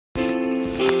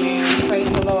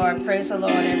the Lord. Praise the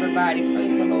Lord, everybody.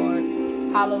 Praise the Lord.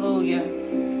 Hallelujah.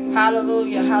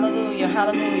 Hallelujah. Hallelujah.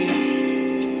 Hallelujah.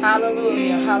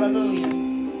 Hallelujah. Hallelujah.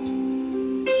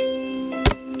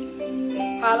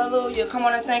 Hallelujah. Come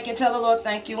on and thank and tell the Lord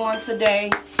thank you on today.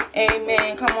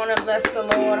 Amen. Come on and bless the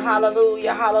Lord.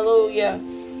 Hallelujah. Hallelujah.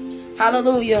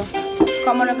 Hallelujah.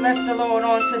 Come on and bless the Lord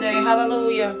on today.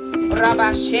 Hallelujah.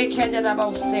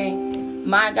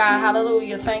 My God.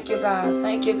 Hallelujah. Thank you, God.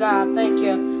 Thank you, God. Thank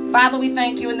you. Father, we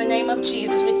thank you in the name of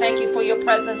Jesus. We thank you for your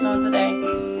presence on today.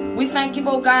 We thank you,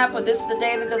 oh God, for this is the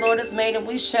day that the Lord has made, and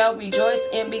we shall rejoice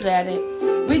and be glad in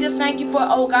it. We just thank you for,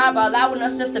 oh God, for allowing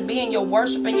us just to be in your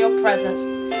worship and your presence.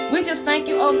 We just thank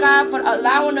you, oh God, for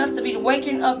allowing us to be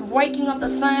waking up the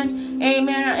sun,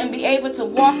 amen, and be able to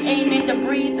walk, amen, to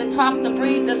breathe, to talk, to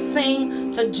breathe, to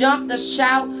sing, to jump, to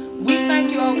shout. We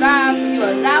thank you, oh God, for you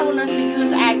allowing us to use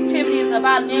the activities of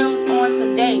our limbs on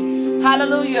today.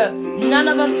 Hallelujah.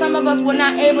 Some of us were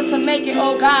not able to make it,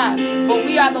 oh God, but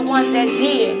we are the ones that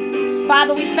did.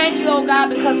 Father, we thank you, oh God,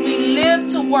 because we live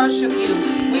to worship you.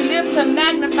 We live to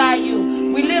magnify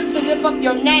you. We live to lift up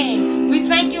your name. We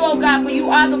thank you, oh God, for you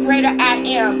are the greater I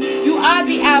am. You are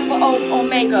the Alpha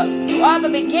Omega. You are the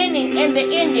beginning and the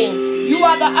ending. You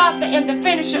are the author and the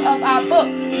finisher of our book.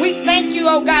 We thank you,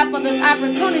 oh God, for this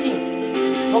opportunity.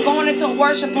 We're going into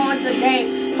worship on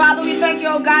today. Father, we thank you,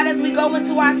 oh God, as we go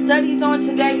into our studies on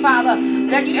today, Father,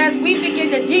 that you, as we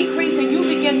begin to decrease and you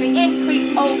begin to increase,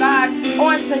 oh God,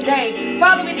 on today.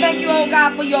 Father, we thank you, oh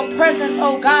God, for your presence,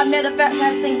 oh God,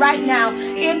 manifesting right now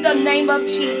in the name of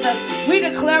Jesus. We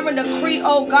declare and decree,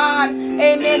 oh God,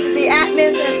 amen, that the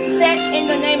atmosphere is set in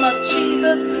the name of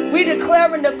Jesus. We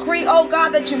declare and decree, oh God,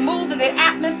 that you move in the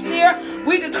atmosphere.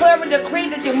 We declare and decree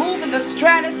that you move in the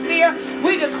stratosphere.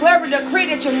 We declare and decree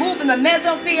that you move in the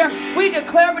mesosphere. We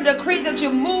declare and decree that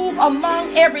you move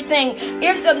among everything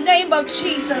in the name of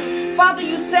Jesus. Father,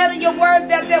 you said in your word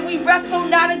that we wrestle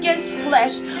not against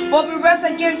flesh, but we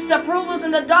wrestle against the rulers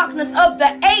in the darkness of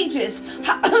the ages.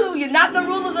 Hallelujah. Not the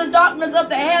rulers in the darkness of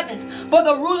the heavens, but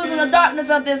the rulers in the darkness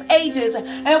of this ages.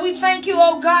 And we thank you,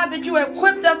 oh God, that you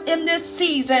equipped us in this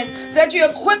season, that you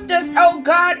equipped us, oh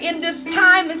God, in this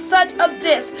time as such of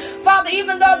this. Father,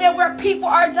 even though there where people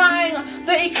are dying,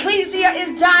 the ecclesia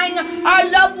is dying, our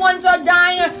loved ones are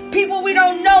dying, people we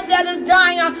don't know that is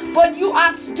dying, but you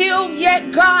are still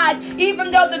yet God. Even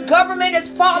though the government is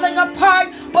falling apart,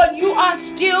 but you are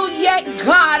still yet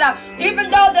God.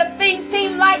 Even though the things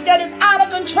seem like that is out of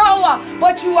control,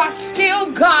 but you are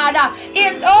still God.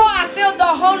 I feel the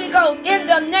Holy Ghost in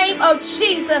the name of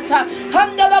Jesus.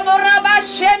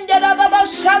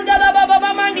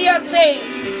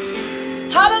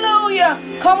 Hallelujah.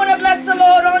 Come on and bless the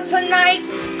Lord on tonight.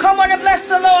 Come on and bless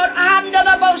the Lord.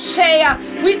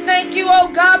 We thank you, oh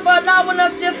God, for allowing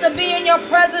us just to be in your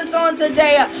presence on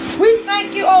today. We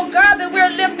thank you, oh God, that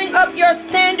we're lifting up your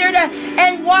standard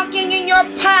and walking in your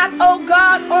path, oh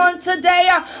God, on today.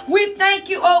 We thank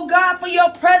you, oh God, for your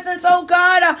presence, oh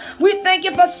God. We thank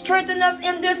you for strengthening us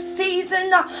in this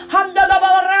season.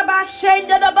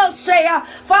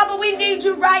 Father, we need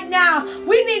you right now.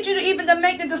 We need you to even to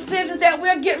make the decisions that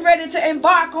we're getting ready to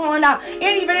embark on, and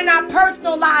even in our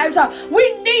personal lives.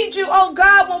 We need you, oh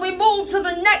God, when we move to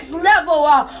the next level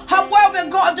of where we're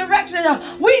going direction.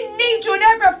 We need you in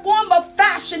every form of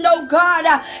fashion, oh God,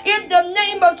 in the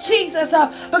name of Jesus,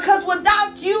 because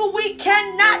without you we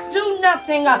cannot do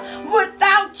nothing.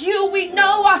 Without you we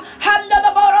know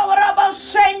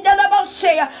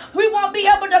we won't be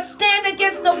able to stand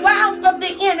against the wiles of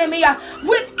the enemy.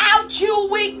 Without you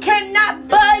we cannot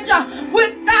budge.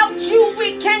 Without you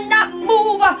we cannot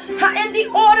move in the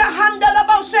order.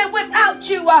 Without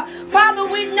you, Father,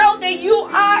 we know that you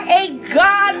are a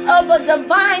God of a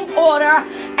divine order,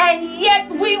 and yet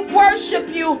we worship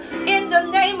you in the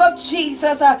name of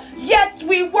Jesus. Yet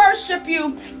we worship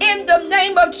you in the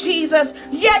name of Jesus.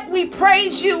 Yet we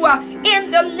praise you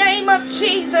in the name of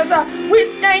Jesus.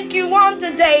 We thank you on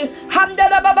today.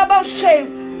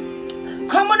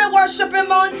 Come on and worship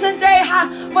him on today.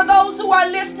 For those who are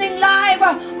listening live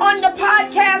on the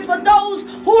podcast, for those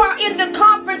who are in the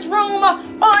conference room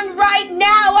on right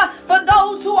now, for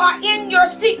those who are in your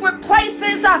secret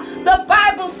places, the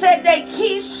Bible said that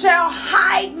he shall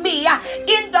hide me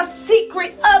in the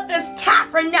secret of his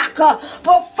tabernacle.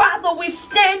 But Father, we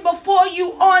stand before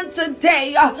you on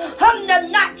today,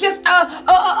 not just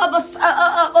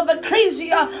of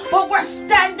ecclesia, but we're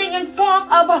standing in form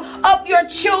of your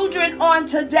children on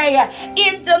today.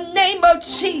 In the name of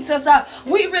Jesus,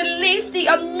 we release the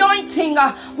anointing.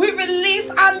 We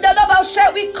release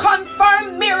we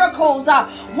confirm miracles.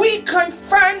 We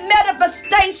confirm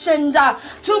manifestations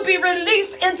to be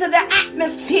released into the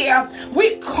atmosphere.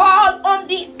 We call on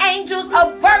the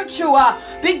virtue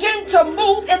begin to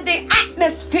move in the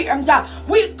atmosphere.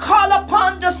 We call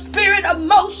upon the spirit of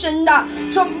motion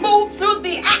to move through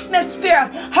the atmosphere.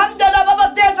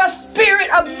 There's a spirit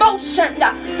of motion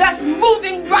that's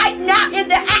moving right now in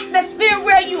the atmosphere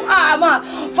where you are.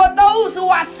 For those who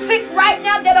are sick right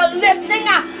now that are listening,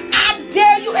 I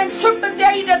dare you and triple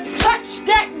dare you to touch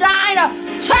that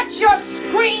line, touch your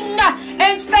screen,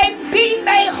 and say, be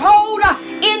made whole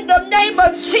in the name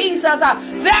of Jesus.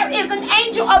 There is an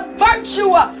angel of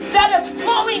virtue that is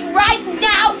flowing right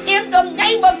now in the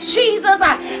name of Jesus,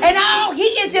 and all he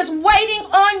is just waiting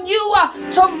on you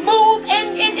to move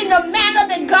in the manner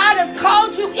that God has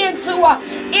called you into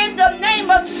in the name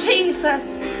of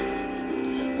Jesus.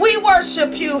 We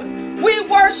worship you. We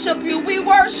worship you. We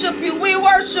worship you. We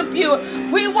worship you.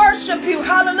 We worship you.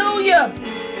 Hallelujah.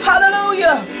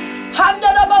 Hallelujah. How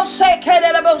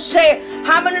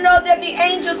many know that the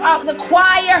angels are the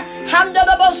choir?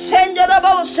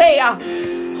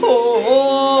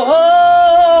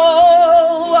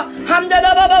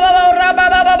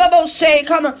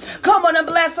 Come on and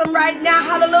bless them right now.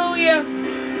 Hallelujah.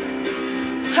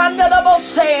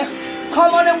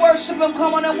 Come on and worship him.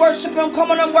 Come on and worship him.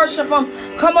 Come on and worship him.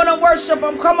 Come on and worship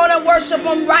him. Come on and worship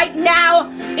him right now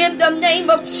in the name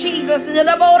of Jesus.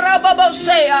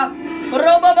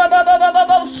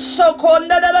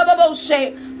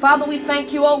 Father, we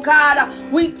thank you, oh God.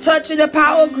 We touch in the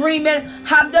power agreement.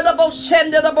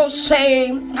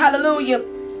 Hallelujah.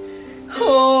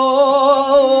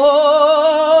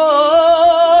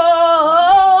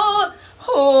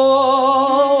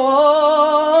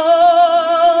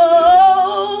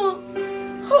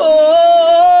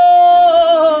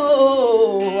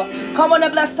 Come on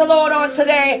and bless the Lord on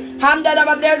today.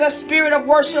 There's a spirit of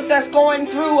worship that's going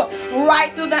through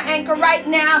right through the anchor right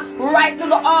now, right through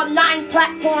the all 9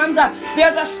 platforms.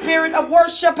 There's a spirit of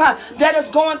worship that is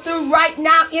going through right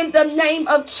now in the name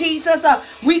of Jesus.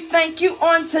 We thank you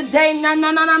on today.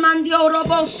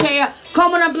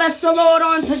 Come on and bless the Lord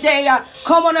on today.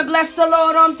 Come on and bless the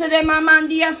Lord on today.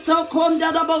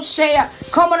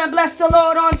 Come on and bless the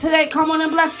Lord on today. Come on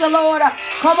and bless the Lord.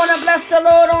 Come on and bless the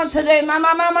Lord on today.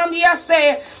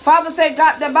 Father said,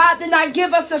 God did not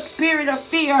give us a spirit of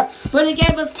fear, but he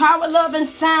gave us power, love, and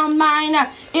sound mind.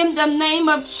 In the name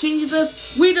of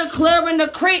Jesus, we declare and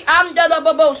decree. Come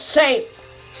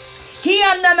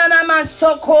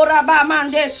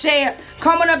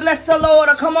on and bless the Lord.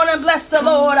 Come on and bless the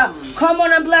Lord. Come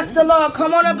on and bless the Lord.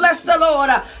 Come on and bless the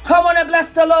Lord. Come on and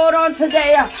bless the Lord on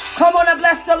today. Come on and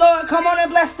bless the Lord. Come on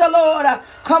and bless the Lord.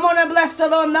 Come on and bless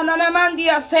the Lord.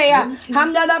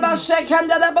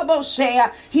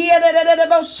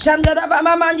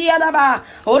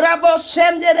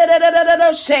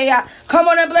 Come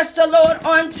on and bless the Lord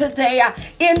on today.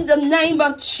 In the name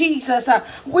of Jesus,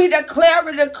 we declare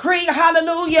and decree,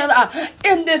 hallelujah,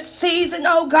 in this season,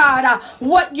 oh God,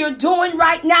 what you're doing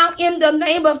right now in the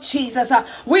name of Jesus.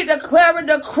 We declare and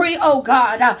decree, oh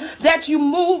God, that you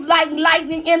move like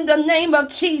lightning in the name of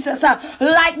Jesus,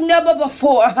 like never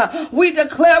before. We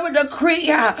declare and decree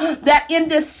that in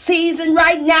this season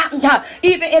right now,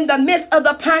 even in the midst of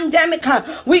the pandemic,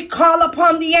 we call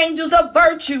upon the angels of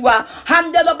virtue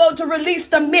to release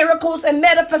the miracles and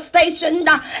manifestation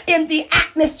in the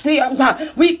atmosphere.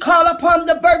 We call upon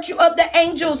the virtue of the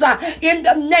angels in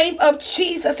the name of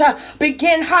Jesus.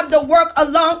 Begin to work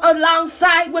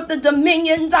alongside with the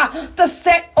dominions to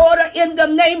set order in the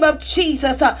name of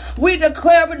Jesus. We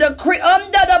declare and decree.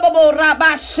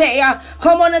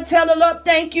 Come on and tell the Lord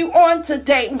thank you on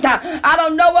today. I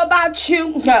don't know about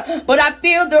you, but I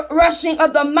feel the rushing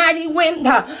of the mighty wind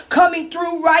coming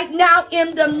through right now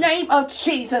in the name of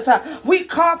Jesus. We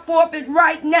call forth it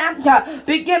right now.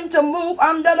 Begin to move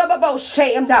like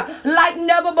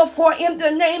never before in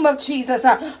the name of Jesus.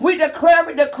 We declare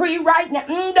and decree right now.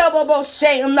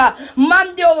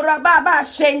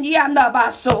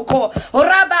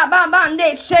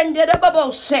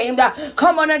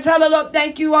 Come on and tell the Lord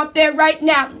thank you up there right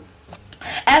now.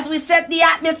 As we set the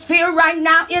atmosphere right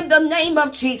now in the name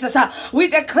of Jesus, we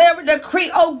declare and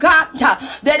decree, oh God,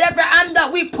 that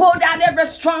we pull down every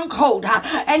stronghold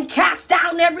and cast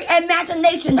down every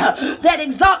imagination that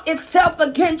exalts itself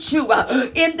against you.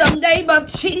 In the name of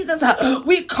Jesus,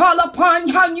 we call upon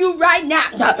you right now.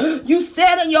 You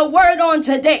said in your word on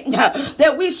today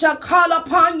that we shall call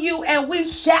upon you and we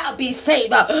shall be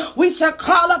saved. We shall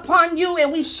call upon you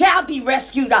and we shall be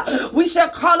rescued. We shall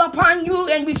call upon you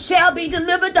and we shall be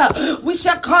delivered. We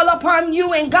shall call upon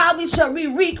you, and God, we shall be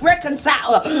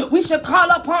reconciled. We shall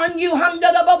call upon you,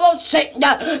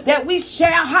 that we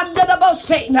shall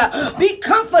be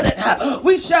comforted.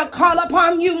 We shall call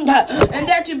upon you, and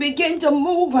that you begin to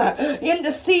move in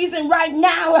the season right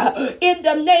now, in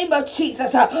the name of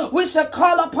Jesus. We shall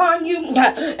call upon you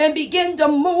and begin to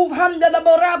move.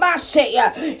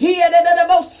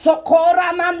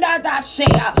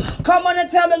 Come on and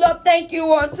tell the Lord thank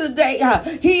you on today.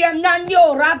 He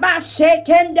ananyo rabashe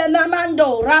kende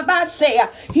namando rabashe.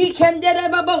 He kende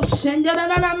babo shende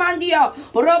nanamandio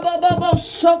robobobo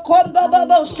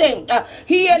shokombobo shem.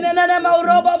 He ananamo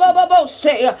robobobo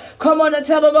she. Come on and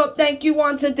tell the Lord thank you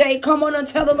on today. Come on and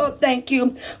tell the Lord thank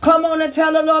you. Come on and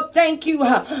tell the Lord thank you.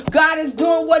 God is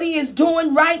doing what He is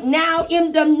doing right now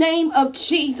in the name of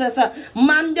Jesus.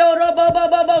 Mando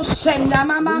robobobo shem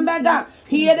namamanda.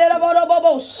 He had a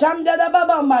bobo, some de the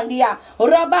baba mandia,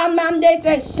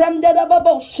 Rabamande, some de the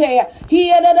babo share. He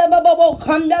had a babo,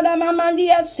 come to the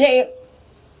mamandia say.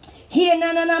 Here,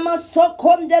 Nanama, so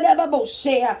come to the babo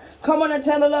share. Come on and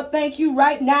tell the Lord thank you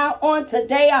right now on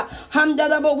today.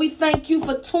 We thank you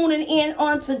for tuning in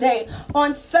on today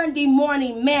on Sunday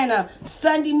morning manna.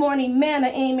 Sunday morning manna,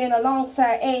 amen.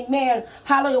 Alongside, amen.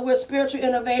 Hallelujah. We're spiritual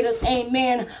innovators,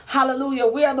 amen. Hallelujah.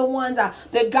 We're the ones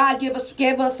that God gave us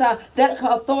that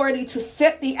authority to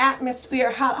set the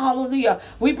atmosphere. Hallelujah.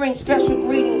 We bring special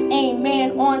greetings,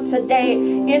 amen, on today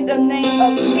in the name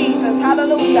of Jesus.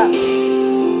 Hallelujah.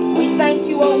 We thank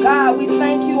you, oh God. We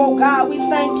thank you, oh God. We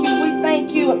thank you. We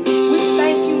thank you. We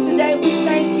thank you today. We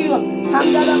thank you.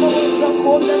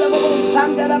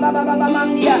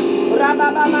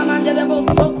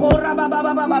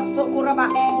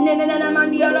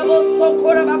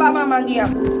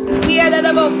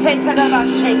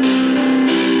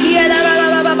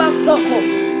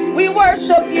 We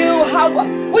worship you.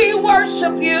 We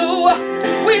worship you.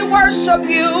 We worship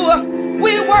you.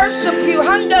 We worship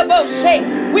you.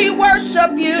 We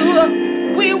worship you.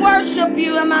 We worship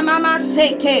you. Mama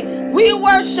seke. We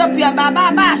worship you.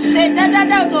 Baba she da da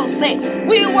da do say.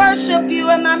 We worship you.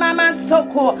 Mama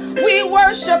soko. We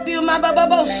worship you.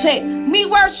 Baba she. Me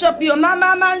worship you.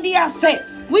 Mama mandia say.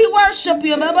 We worship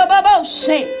you. Baba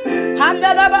she.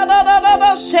 Handa da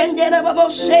baba she. Ndera baba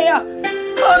she.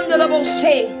 Handa da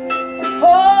she.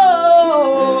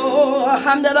 Oh,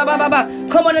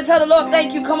 come on and tell the Lord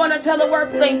thank you. Come on and tell the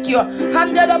word thank you. Oh,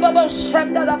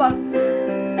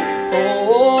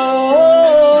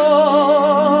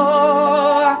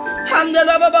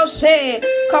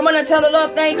 come on and tell the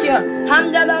Lord thank you.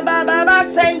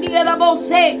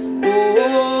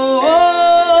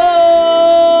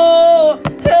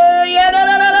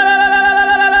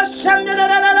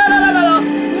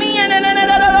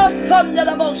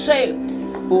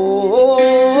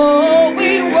 Oh,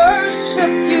 we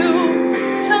worship you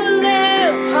to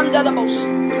live.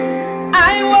 I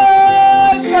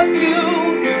worship you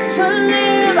to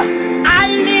live. I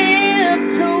live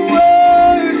to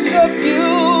worship you.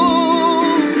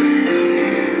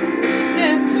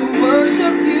 Live to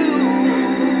worship you.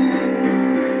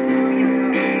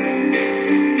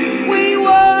 We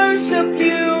worship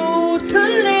you to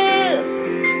live.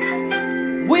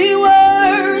 We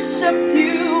worship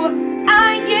you.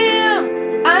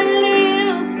 I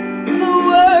live to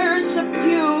worship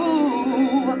you.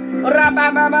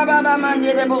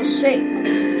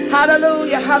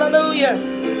 Hallelujah, hallelujah.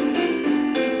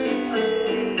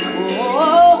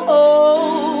 Oh,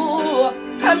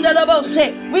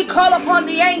 we call upon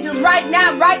the angels right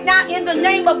now in the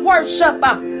name of worship.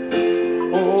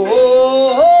 Oh,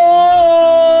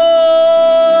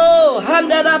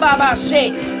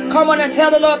 come on and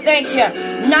tell the Lord thank you.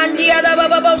 Nandia da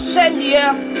baba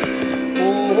shendia.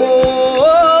 Oh,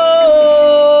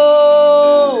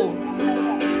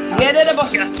 get it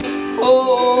about. Oh,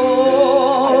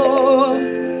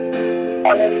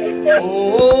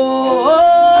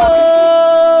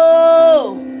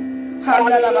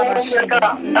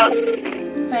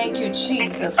 thank you,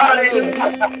 Jesus. Hallelujah.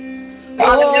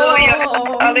 Hallelujah.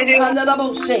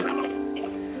 Hallelujah.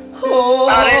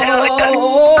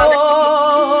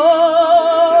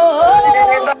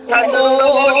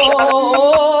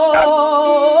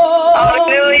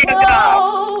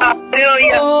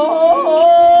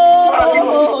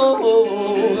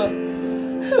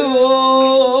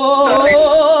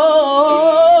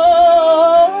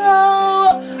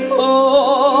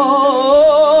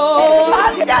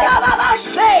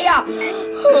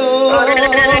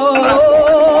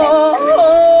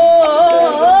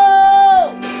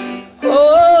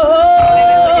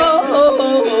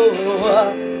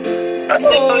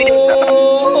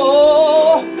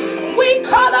 We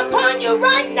call upon you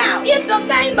right now in the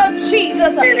name of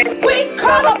Jesus. We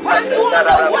call upon you on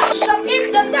the worship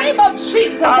in the name of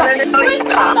Jesus. We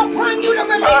call upon you to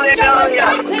release your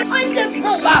anointing in this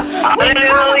room. We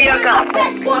call upon you to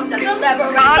set forth the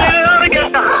deliverance. We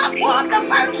call forth the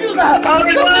virtues to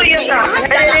release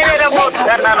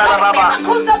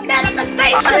miracles of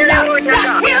manifestation, the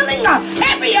healing,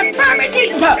 every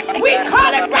infirmity. We call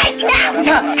it right now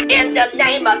in the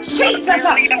name of Jesus.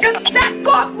 Just set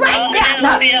forth right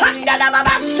now.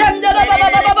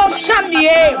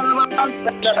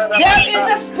 There is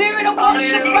a spirit of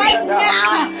worship right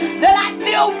now that I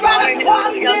feel right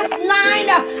across this line,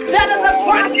 that is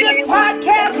across this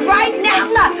podcast right now.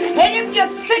 And if you're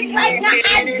sick right now,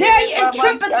 I dare you and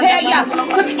dare you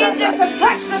to begin just to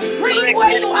touch the screen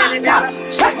where you are,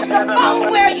 touch the phone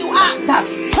where you are,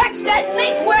 touch that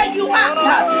link where you are,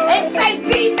 and say,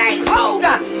 be made whole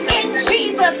in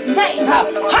Jesus' name.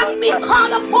 We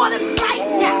call upon it right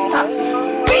now.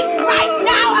 Speak right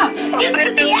now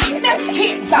into the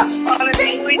atmosphere.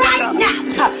 Speak right now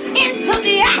into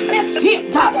the atmosphere.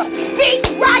 Speak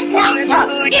right now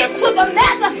into the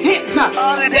mesosphere.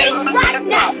 Speak right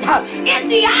now in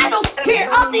the ionosphere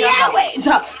of the airwaves.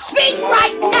 Speak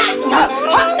right now.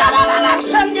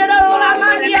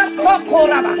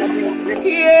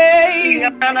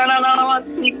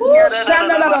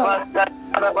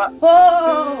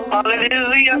 Oh,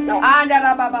 hallelujah.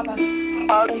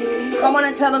 Come on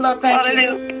and tell the Lord thank you.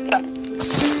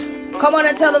 Come on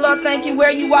and tell the Lord thank you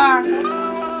where you are.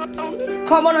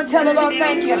 Come on and tell the Lord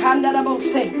thank you. Come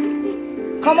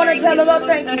on and tell the Lord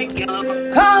thank you.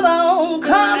 Come on,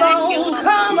 come on,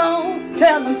 come on.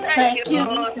 Tell him thank you.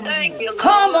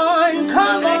 Come on,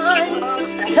 come on.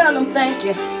 Tell him thank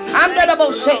you. I'm the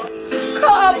bullshit.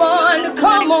 Come on,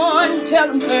 come on. Tell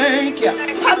him thank you.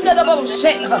 I'm the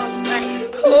bullshit.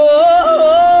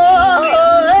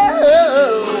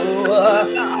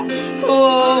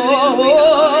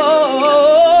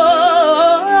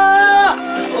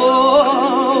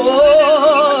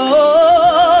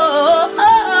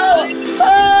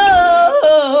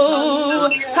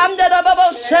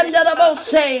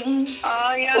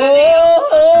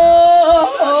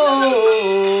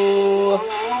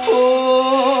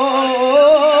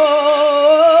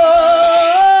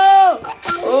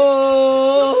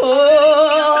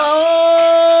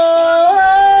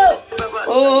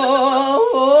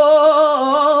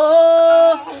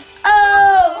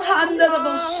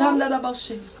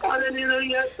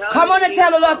 Come on and tell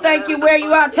the Lord thank you where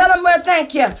you are. Tell him where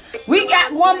thank you. We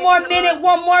got one more minute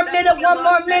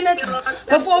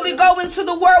before we go into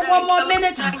the word. 1 more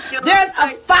minute. There's a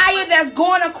fire that's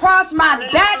going across my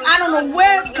back. I don't know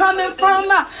where it's coming from,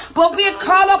 but we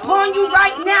call upon you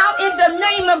right now in the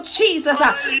name of Jesus.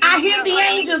 I hear the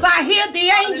angels. I hear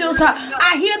the angels.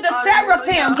 I hear the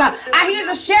seraphims. I hear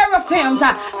the seraphims.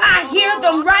 I hear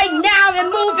them right now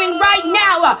and moving right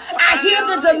now. I hear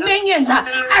the dominions.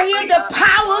 I hear the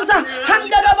powers.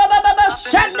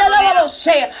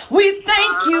 We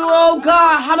thank you, oh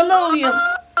God. Hallelujah.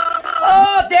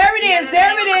 Oh, there it is.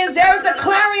 There it is. There's a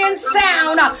clarion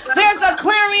sound. There's a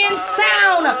clarion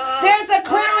sound. There's a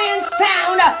clarion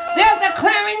sound. There's a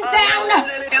clarion sound.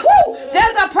 Woo!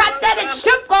 There's a prophetic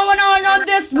shift going on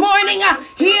this morning.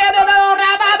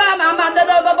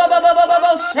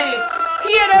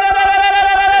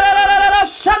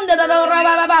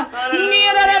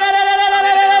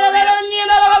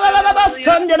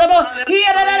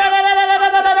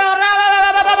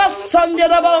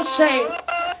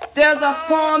 There's a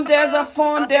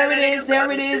form, there it is. Woo!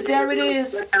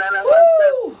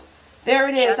 There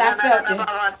it is, I felt it.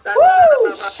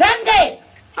 Woo! Sunday!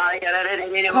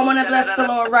 Come on and bless the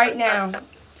Lord right now.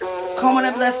 Come on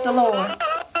and bless the Lord.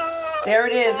 There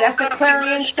it is. That's the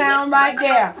clarion sound right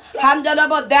there.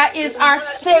 That is our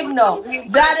signal.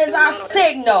 That is our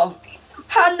signal.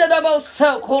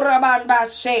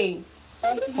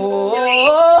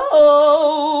 Oh,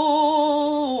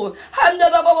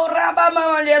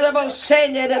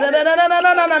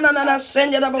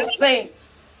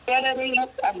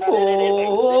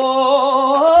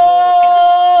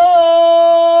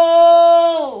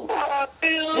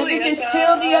 if you can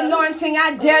feel the anointing,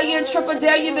 I dare you and triple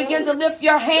dare you begin to lift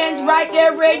your hands right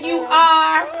there where you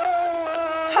are.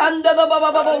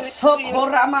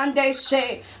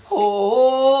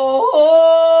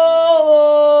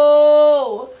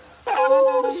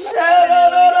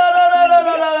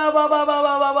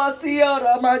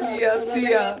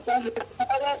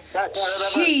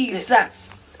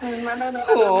 Jesus.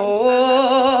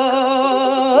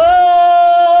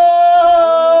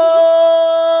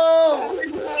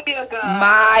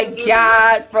 My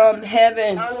God from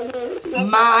heaven.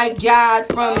 My God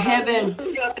from heaven.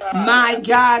 My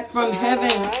God from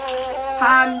heaven.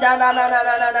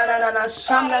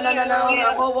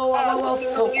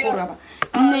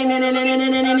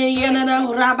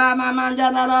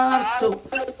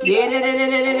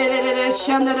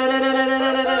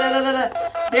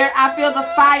 There, I feel the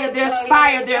fire. There's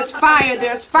fire. There's fire.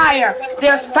 There's fire.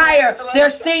 There's fire.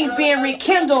 There's things being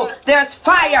rekindled. There's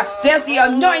fire. There's the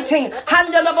anointing.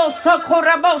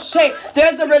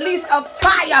 There's a release of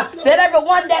fire. That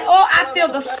everyone that, oh, I feel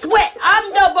the sweat.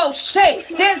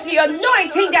 There's the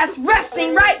anointing that's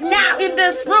resting right now in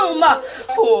this room.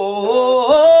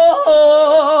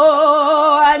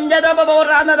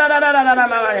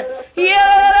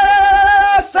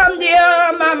 Yes, I'm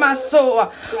dear mama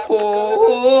soul.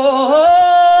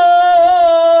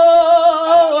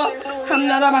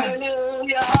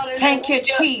 Thank you,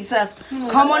 Jesus.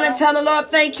 Come on and tell the Lord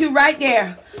thank you right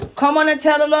there. Come on and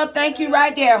tell the Lord thank you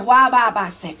right there.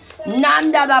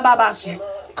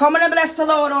 Come on and bless the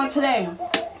Lord on today.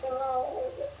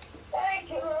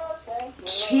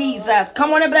 Jesus.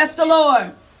 Come on and bless the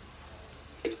Lord.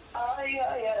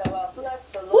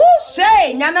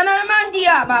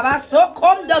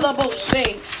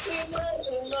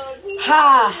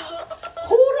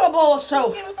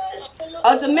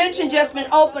 A dimension just been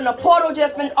opened. A portal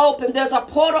just been opened. There's a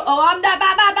portal.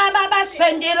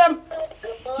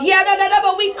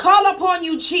 But we call upon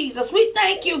you, Jesus. We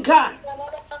thank you, God.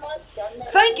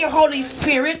 Thank you, Holy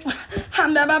Spirit.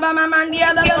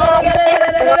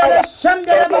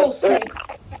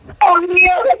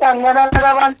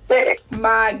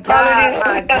 My God,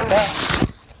 my God.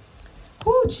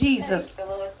 Oh, Jesus.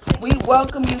 We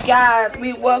welcome you guys.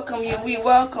 We welcome you. We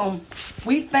welcome.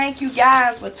 We thank you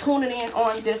guys for tuning in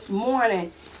on this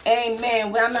morning.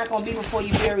 Amen. Well, I'm not going to be before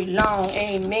you very long.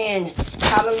 Amen.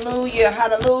 Hallelujah.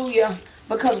 Hallelujah.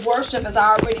 Because worship has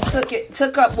already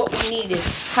took up what we needed.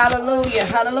 Hallelujah.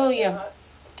 Hallelujah.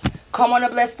 Come on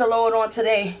and bless the Lord on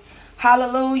today.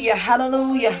 Hallelujah.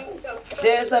 Hallelujah.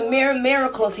 There's a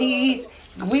miracles. We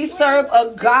serve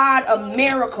a God of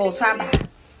miracles. How about?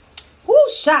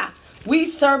 Whoosha. We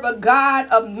serve a God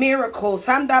of miracles.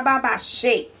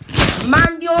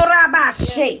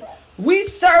 We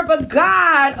serve a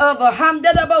God of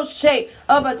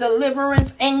a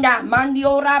deliverance.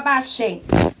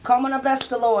 Come on and bless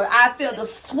the Lord. I feel the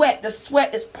sweat. The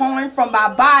sweat is pouring from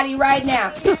my body right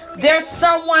now. There's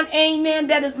someone, amen,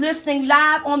 that is listening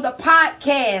live on the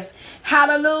podcast.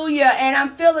 Hallelujah. And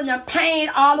I'm feeling the pain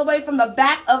all the way from the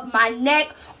back of my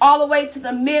neck all the way to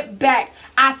the mid back.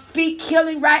 I speak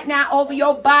healing right now over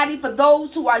your body for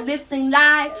those who are listening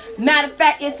live. Matter of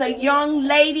fact, it's a young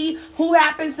lady who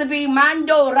happens to be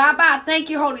Mando Rabba.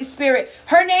 Thank you, Holy Spirit.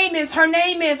 Her name is Anna.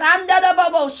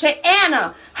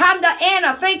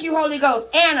 Anna. Thank you, Holy Ghost.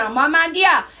 Anna,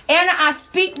 Mamandia. Anna, I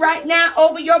speak right now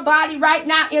over your body right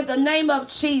now in the name of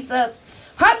Jesus.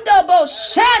 Hamdabo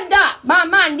Shanda,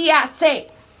 Mamandia say.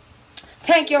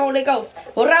 Thank you, Holy Ghost.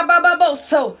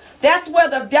 So that's why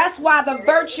the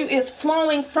virtue is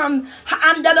flowing from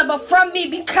me,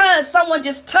 because someone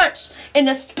just touched in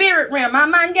the spirit realm.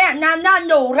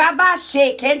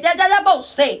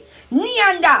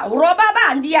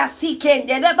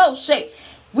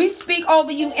 We speak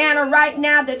over you, Anna, right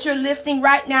now that you're listening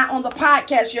right now on the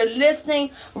podcast. You're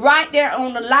listening right there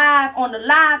on the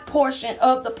live portion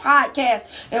of the podcast.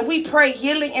 And we pray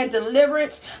healing and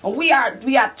deliverance. And we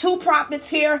have two prophets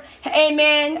here.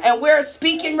 Amen. And we're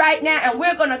speaking right now. And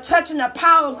we're going to touch in a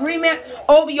power agreement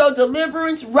over your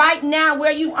deliverance right now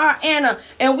where you are, Anna.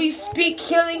 And we speak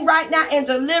healing right now and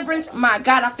deliverance. My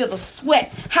God, I feel the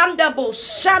sweat.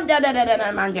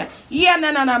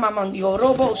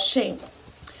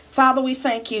 Father, we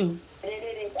thank you.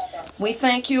 We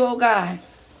thank you, oh God.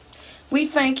 We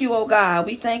thank you, oh God.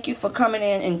 We thank you for coming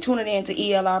in and tuning in to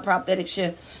ELR Prophetic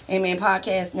Shift, amen,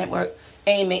 podcast network,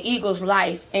 amen, Eagles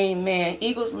Life, amen,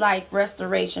 Eagles Life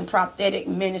Restoration Prophetic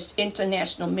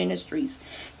International Ministries,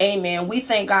 amen. We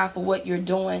thank God for what you're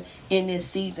doing in this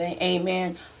season,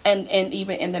 amen, and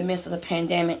even in the midst of the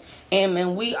pandemic,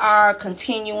 amen. We are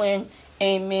continuing,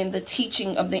 amen, the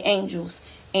teaching of the angels.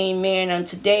 Amen. And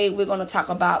today we're going to talk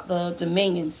about the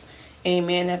dominions.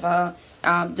 Amen.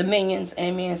 Dominions.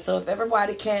 Amen. So if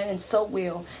everybody can and so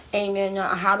will. Amen.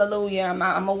 Hallelujah. I'm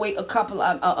going to wait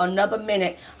another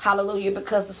minute. Hallelujah.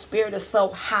 Because the spirit is so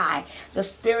high. The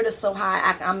spirit is so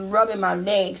high. I'm rubbing my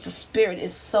legs. The spirit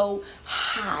is so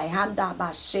high.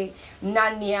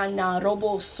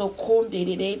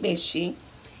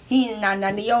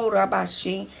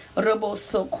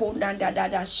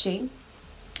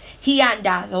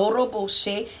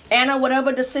 Anna,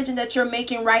 whatever decision that you're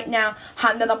making right now,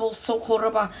 I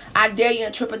dare you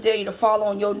and triple dare you to fall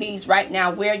on your knees right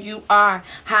now where you are.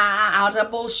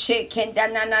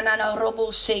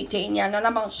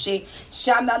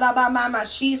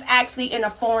 She's actually in a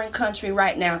foreign country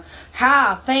right now.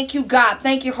 Thank you, God.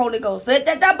 Thank you, Holy Ghost.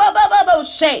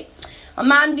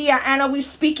 Amandia, Anna, we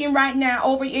speaking right now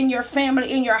over in your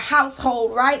family, in your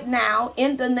household right now,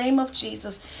 in the name of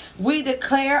Jesus. We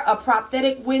declare a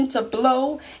prophetic wind to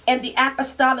blow and the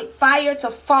apostolic fire to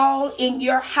fall in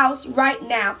your house right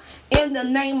now, in the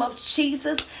name of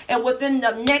Jesus. And within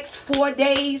the next 4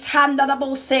 days,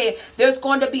 there's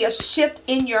going to be a shift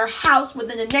in your house.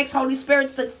 Within the next, Holy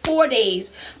Spirit said 4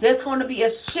 days, there's going to be a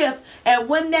shift. And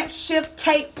when that shift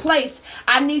take place,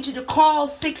 I need you to call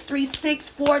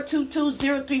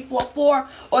 636-422-0344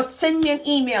 or send me an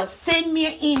email. Send me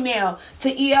an email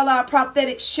to ELR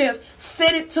Prophetic Shift.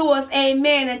 Send it to us,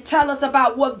 amen, and tell us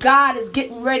about what God is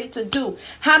getting ready to do.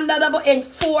 In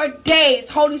 4 days,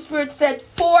 Holy Spirit said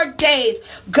 4 days,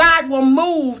 God will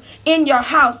move in your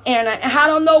house, Anna. And I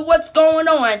don't know what's going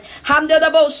on,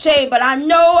 but I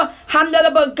know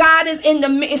God is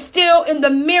still in the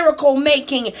miracle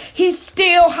making. He's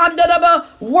still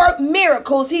work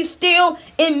miracles. He's still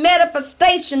in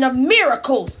manifestation of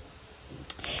miracles.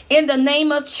 In the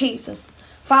name of Jesus,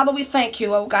 Father, we thank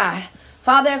you, oh God.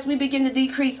 Father, as we begin to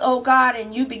decrease, oh God,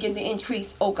 and you begin to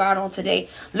increase, oh God, on today,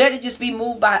 let it just be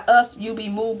moved by us. You be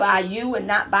moved by you and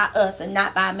not by us and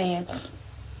not by man.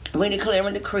 We declare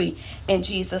and decree in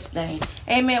Jesus' name.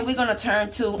 Amen. We're going to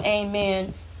turn to,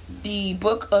 amen, the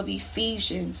book of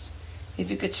Ephesians.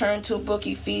 If you could turn to a book,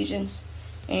 Ephesians,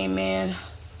 amen.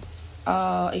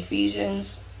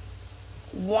 Ephesians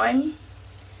 1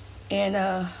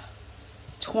 and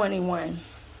 21. I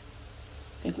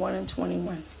think 1 and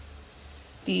 21.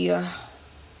 The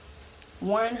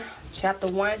chapter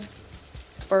 1,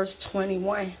 verse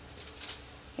 21.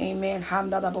 Amen.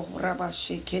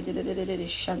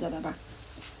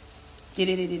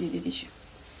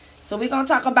 So we're going to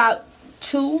talk about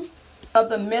 2 of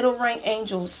the middle rank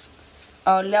angels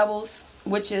levels,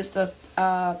 which is the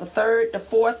 3rd, the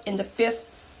 4th, and the 5th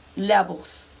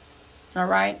levels. All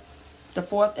right, the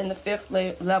 4th and the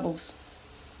 5th levels,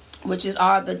 which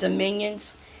are the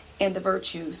dominions and the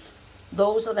virtues.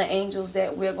 Those are the angels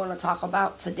that we're going to talk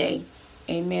about today.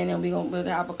 Amen. And we'll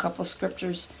have a couple of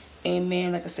scriptures.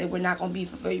 Amen. Like I said, we're not going to be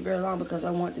for very, very long because I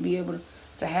want to be able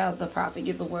to have the prophet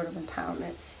give the word of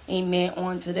empowerment. Amen.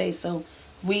 On today. So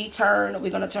we're going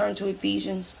to turn to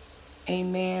Ephesians.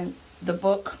 Amen. The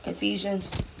book,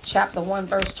 Ephesians chapter 1,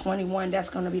 verse 21. That's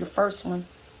going to be the first one.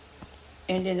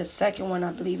 And then the second one,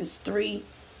 I believe, is 3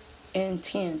 and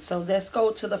 10. So let's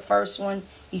go to the first one,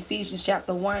 Ephesians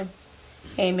chapter 1.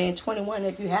 Amen. 21.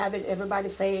 If you have it, everybody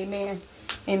say amen.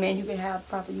 Amen. You can have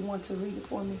prophet. You want to read it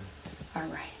for me? All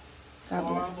right. God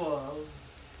bless. Far above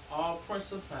all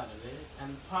principality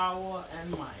and power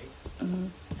and might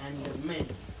and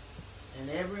dominion and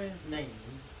every name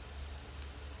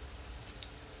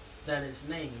that is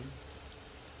named,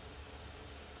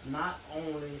 not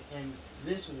only in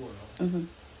this world,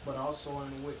 but also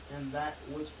in that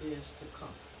which is to come.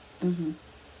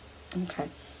 Okay.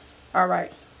 All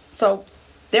right. So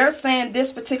they're saying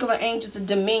this particular angels, the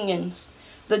dominions.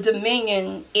 The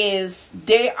dominion is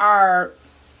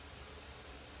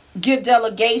give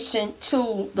delegation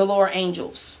to the lower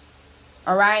angels.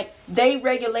 All right. They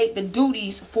regulate the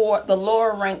duties for the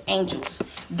lower rank angels.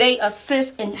 They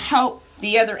assist and help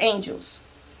the other angels.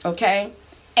 Okay.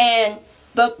 And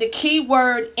the key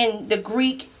word in the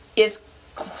Greek is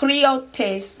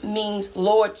kriotes, means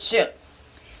lordship.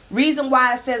 Reason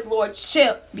why it says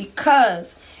lordship,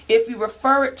 because if you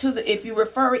refer it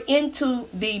into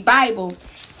the Bible,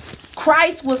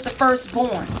 Christ was the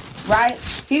firstborn, right?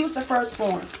 He was the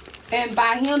firstborn. And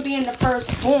by him being the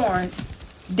firstborn,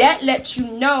 that lets you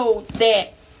know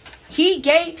that he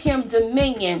gave him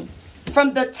dominion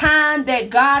from the time that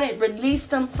God had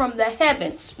released him from the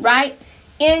heavens, right?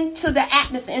 Into the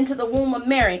atmosphere, into the womb of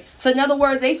Mary. So in other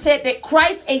words, they said that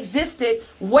Christ existed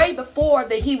way before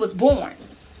that he was born.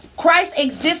 Christ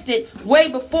existed way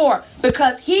before,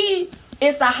 because he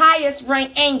is the highest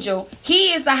rank angel.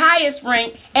 He is the highest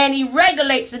rank, and he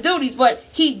regulates the duties, but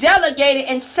he delegated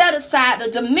and set aside the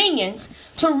dominions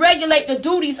to regulate the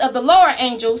duties of the lower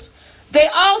angels. They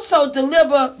also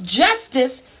deliver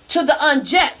justice to the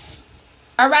unjust.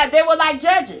 All right, they were like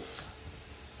judges.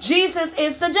 Jesus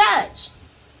is the judge.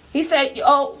 He said,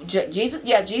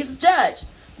 Jesus judged,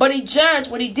 but he judged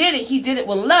what he did it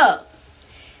with love.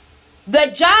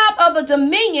 The job of the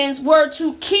dominions were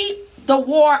to keep the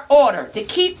war order, to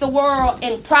keep the world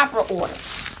in proper order.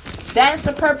 That's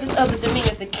the purpose of the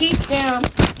dominion, to keep them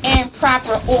in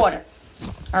proper order.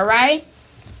 All right?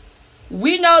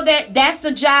 We know that that's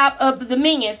the job of the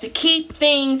dominions, to keep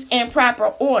things in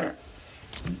proper order.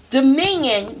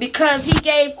 Dominion, because he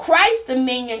gave Christ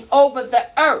dominion over the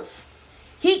earth.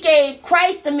 He gave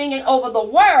Christ dominion over the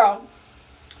world.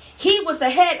 He was the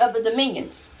head of the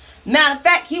dominions. Matter of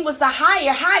fact, he was the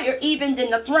higher even than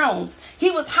the thrones.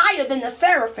 He was higher than the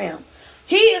seraphim.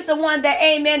 He is the one that,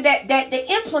 amen, that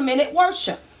implemented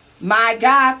worship. My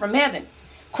God from heaven.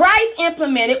 Christ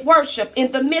implemented worship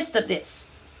in the midst of this.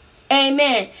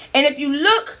 Amen. And if you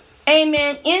look,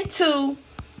 amen, into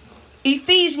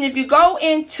Ephesians, if you go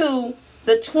into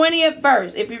the 20th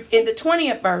verse, if you in the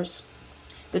 20th verse,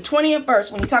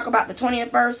 when you talk about the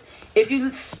 20th verse, if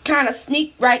you kind of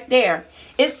sneak right there,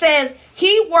 it says,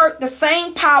 he worked the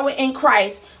same power in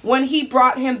Christ when he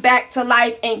brought him back to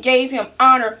life and gave him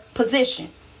honor position.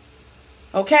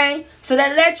 Okay? So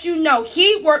that lets you know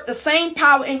he worked the same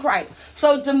power in Christ.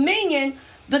 So dominion,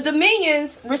 the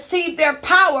dominions received their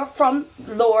power from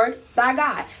Lord thy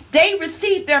God. They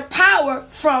received their power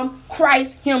from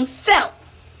Christ himself.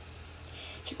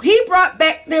 He brought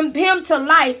back him to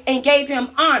life and gave him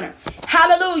honor.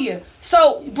 Hallelujah.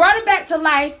 So brought him back to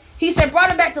life. He said brought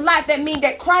him back to life. That means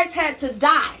that Christ had to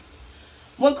die.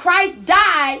 When Christ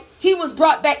died, he was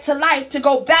brought back to life to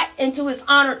go back into his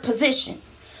honored position.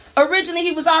 Originally,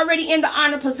 he was already in the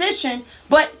honored position,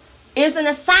 but his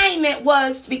assignment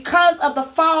was because of the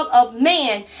fall of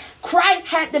man. Christ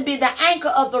had to be the anchor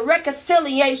of the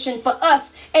reconciliation for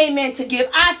us, amen, to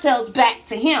give ourselves back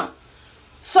to him.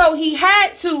 So he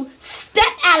had to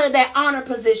step out of that honor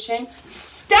position,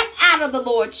 step out of the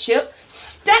lordship,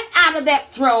 step out of that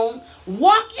throne,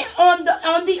 walk on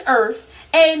the earth,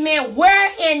 amen,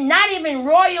 wearing not even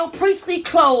royal priestly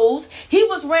clothes. He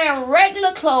was wearing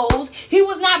regular clothes. He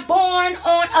was not born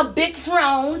on a big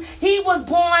throne. He was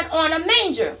born on a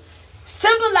manger,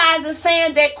 symbolizing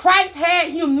saying that Christ had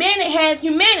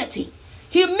humility.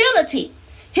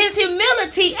 His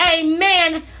humility,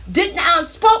 amen,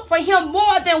 spoke for him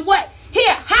more than what?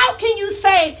 Here, how can you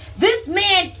say this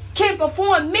man can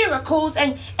perform miracles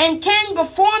and can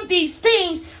perform these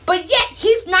things, but yet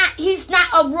he's not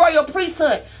a royal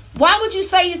priesthood? Why would you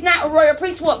say he's not a royal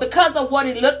priesthood? Because of what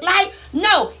he looked like?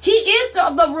 No, he is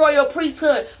the royal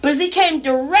priesthood, because he came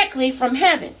directly from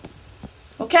heaven.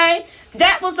 Okay?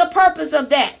 That was the purpose of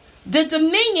that. The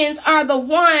dominions are the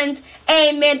ones,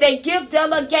 amen, they give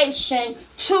delegation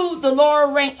to the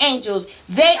lower rank angels.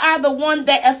 They are the one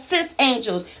that assist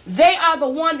angels. They are the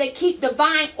one that keep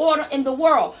divine order in the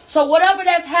world. So whatever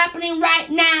that's happening right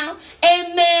now,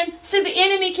 amen. See, the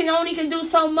enemy can only do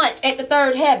so much at the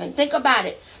third heaven. Think about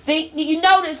it. You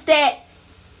notice that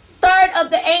third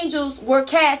of the angels were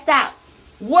cast out.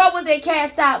 Where were they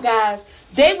cast out, guys?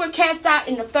 They were cast out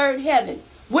in the third heaven,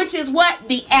 which is what?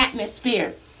 The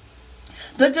atmosphere.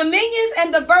 The dominions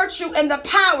and the virtue and the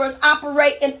powers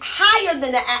operate in higher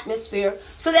than the atmosphere.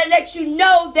 So that lets you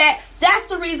know that that's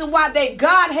the reason why that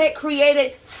God had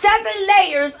created 7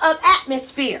 layers of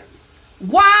atmosphere.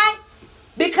 Why?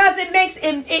 Because it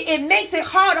makes it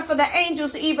harder for the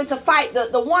angels to fight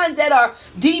the ones that are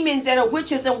demons, that are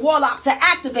witches and warlocks, to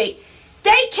activate.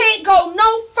 They can't go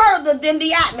no further than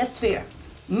the atmosphere.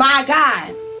 My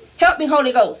God. Help me,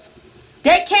 Holy Ghost.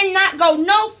 They cannot go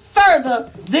no further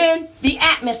than the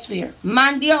atmosphere.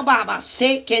 Mandio Baba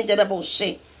shake into the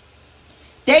bullshit.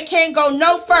 They can't go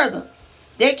no further.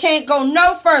 They can't go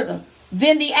no further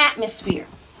than the atmosphere.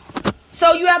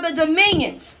 So you have the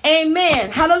dominions.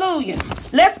 Amen. Hallelujah.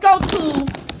 Let's go to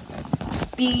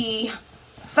the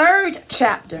third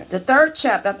chapter. The third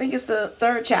chapter. I think it's the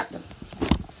third chapter.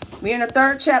 We're in the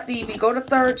third chapter. We go to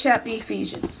third chapter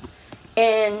Ephesians.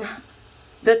 And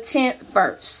the 10th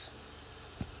verse.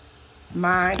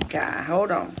 My God,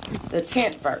 hold on. The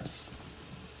 10th verse.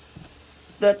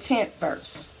 The 10th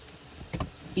verse.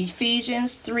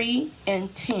 Ephesians 3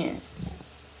 and 10.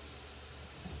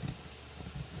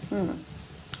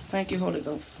 Thank you, Holy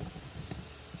Ghost.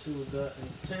 To the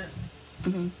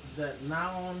intent that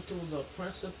now unto the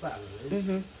principalities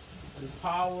and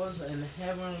powers in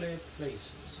heavenly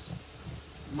places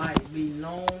might be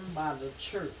known by the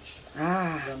church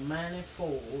the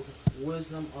manifold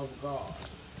wisdom of God.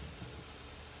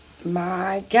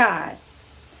 My God.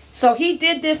 So he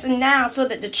did this and now so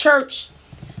that the church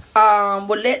will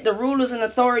let the rulers and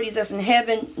authorities that's in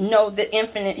heaven know the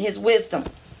infinite, his wisdom.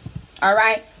 All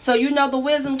right. So you know the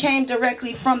wisdom came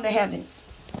directly from the heavens.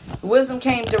 The wisdom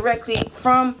came directly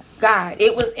from God.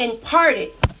 It was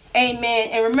imparted. Amen.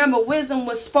 And remember, wisdom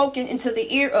was spoken into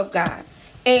the ear of God.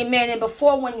 Amen. And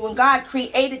before, when God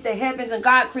created the heavens and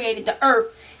God created the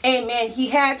earth, amen, he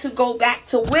had to go back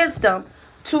to wisdom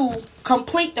to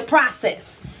complete the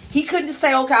process. He couldn't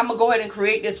say, okay, I'm going to go ahead and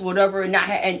create this, whatever, and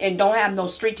and don't have no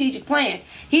strategic plan.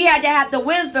 He had to have the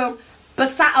wisdom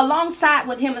alongside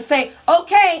with him and say,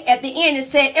 okay, at the end it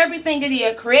said everything that he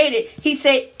had created, he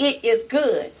said it is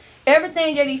good.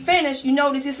 Everything that he finished, you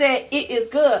notice he said it is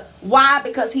good. Why?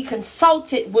 Because he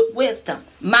consulted with wisdom.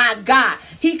 My God,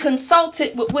 he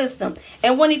consulted with wisdom.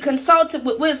 And when he consulted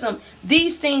with wisdom,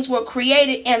 these things were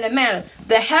created in a manner.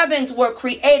 The heavens were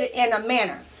created in a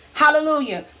manner.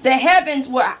 Hallelujah. The heavens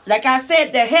were, like I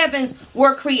said, the heavens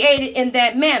were created in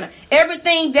that manner.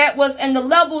 Everything that was in the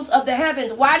levels of the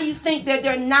heavens. Why do you think that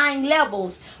there are 9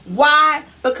 levels? Why?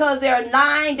 Because there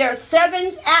are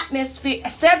 7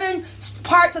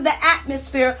 parts of the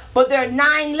atmosphere, but there are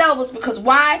 9 levels. Because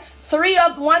why?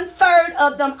 1/3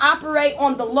 of them operate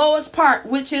on the lowest part,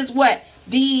 which is what?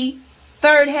 The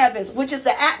third heavens, which is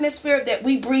the atmosphere that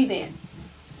we breathe in.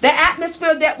 The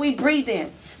atmosphere that we breathe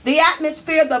in. The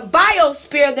atmosphere, the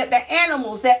biosphere that the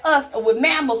animals, that us, with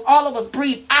mammals, all of us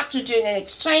breathe oxygen and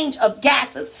exchange of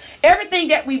gases. Everything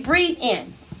that we breathe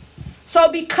in.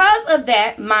 So because of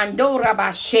that, Mando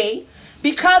Rabashe,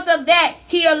 because of that,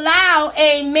 he allowed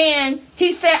a man,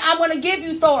 he said, I'm going to give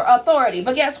you authority.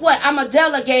 But guess what? I'm a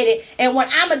delegated. And when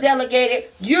I'm a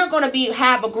delegated, you're going to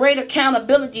have a great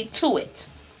accountability to it.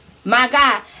 My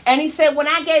God. And he said, when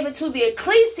I gave it to the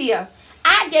ecclesia,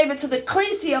 I gave it to the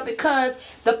ecclesia because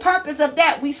the purpose of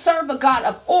that, we serve a God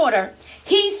of order.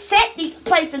 He set the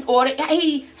place in order.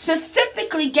 He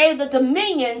specifically gave the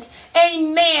dominions,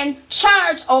 amen,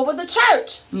 charge over the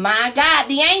church. My God,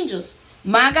 the angels.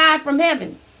 My God from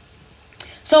heaven.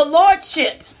 So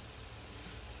lordship.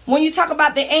 When you talk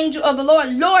about the angel of the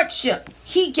Lord, lordship,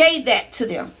 he gave that to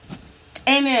them.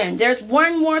 Amen. There's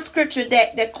one more scripture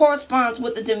that corresponds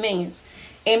with the dominions.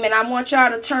 Amen. I want y'all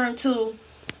to turn to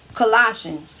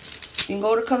Colossians. You can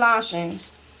go to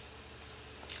Colossians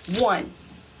 1.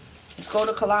 Let's go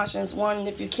to Colossians 1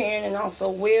 if you can, and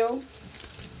also will.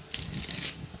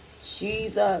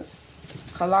 Jesus.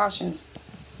 Colossians.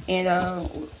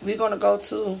 And we're going to go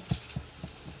to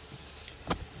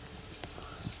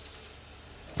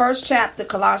first chapter,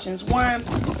 Colossians 1.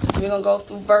 We're going to go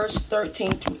through verse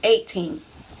 13 through 18.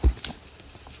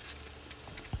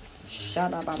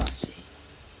 Shadababasi.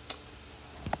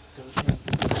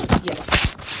 Yes.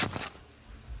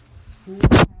 Who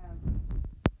have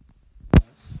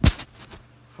us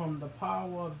from the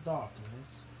power of darkness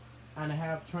and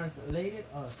have translated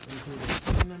us into the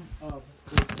kingdom of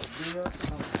his dear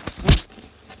Son,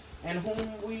 in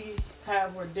whom we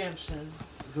have redemption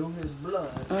through his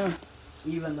blood,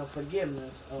 even the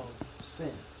forgiveness of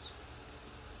sins.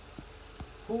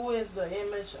 Who is the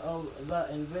image of the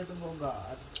invisible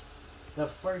God, the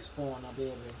firstborn of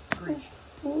every creature?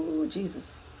 Oh,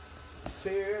 Jesus.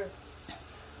 Feared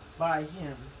by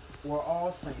him were all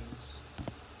things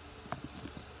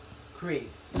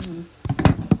created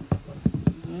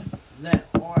that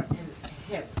are in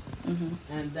heaven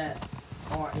and that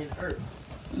are in earth,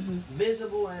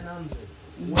 visible and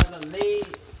invisible, whether they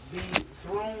be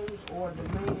thrones or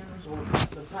dominions or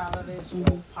principalities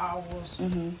or powers,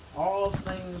 all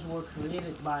things were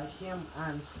created by him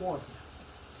and for him.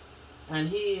 And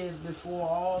he is before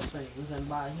all things, and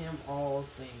by him all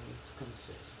things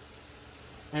consist.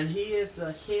 And he is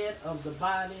the head of the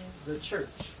body, the church,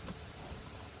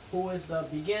 who is the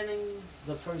beginning,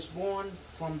 the firstborn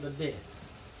from the dead,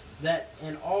 that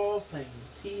in all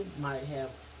things he might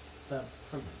have the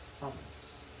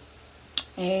prominence.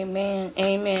 Amen.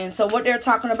 Amen. So what they're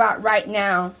talking about right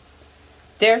now,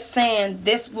 they're saying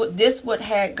this what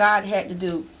God had to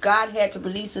do. God had to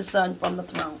release his son from the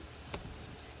throne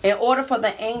in order for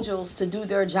the angels to do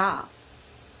their job.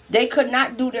 They could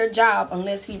not do their job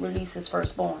unless he released his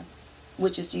firstborn,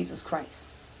 which is Jesus Christ.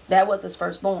 That was his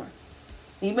firstborn.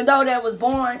 Even though that was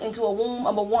born into a womb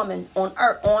of a woman on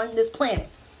earth, on this planet.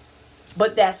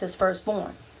 But that's his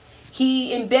firstborn.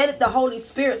 He embedded the Holy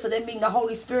Spirit, so that means the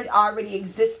Holy Spirit already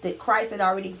existed. Christ had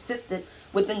already existed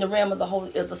within the realm of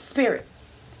the Spirit.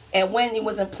 And when he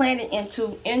was implanted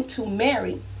into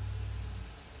Mary,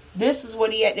 this is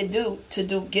what he had to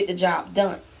do get the job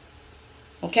done.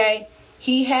 Okay?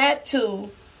 He had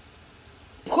to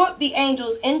put the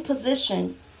angels in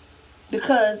position,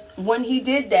 because when he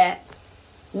did that,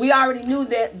 we already knew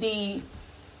that the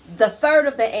third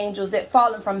of the angels that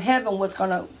fallen from heaven was going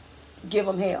to give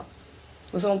them hell.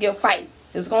 It was going to give a fight.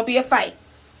 It was going to be a fight.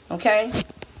 Okay?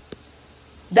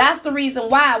 That's the reason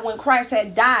why when Christ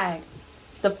had died,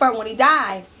 when he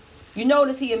died, you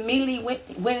notice he immediately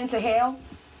went into hell.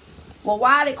 Well,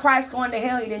 why did Christ go into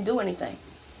hell? He didn't do anything.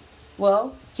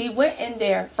 Well, he went in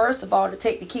there, first of all, to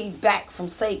take the keys back from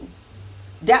Satan.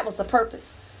 That was the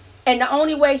purpose. And the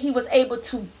only way he was able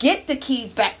to get the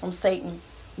keys back from Satan,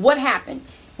 what happened?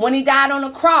 When he died on the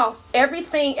cross,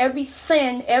 everything, every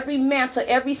sin, every mantle,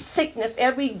 every sickness,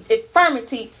 every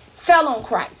infirmity fell on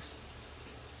Christ.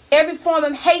 Every form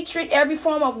of hatred, every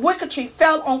form of wickedry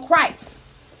fell on Christ.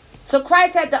 So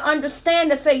Christ had to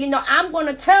understand and say, you know, I'm going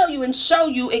to tell you and show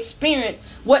you, experience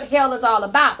what hell is all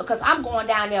about, because I'm going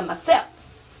down there myself.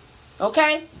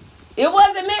 Okay? It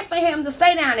wasn't meant for him to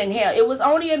stay down in hell. It was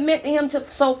only meant to him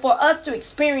for us to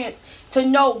experience, to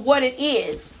know what it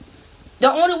is.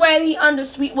 The only way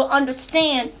we will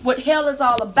understand what hell is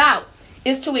all about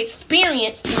is to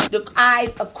experience the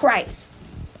eyes of Christ.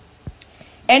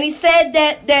 And he said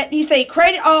that he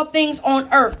created all things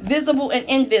on earth, visible and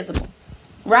invisible.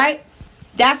 Right?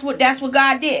 That's what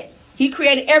God did. He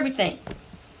created everything.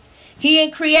 He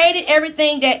created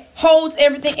everything that holds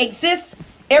everything, exists,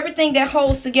 everything that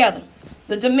holds together.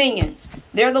 The dominions.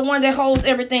 They're the one that holds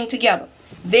everything together.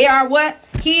 They are what?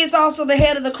 He is also the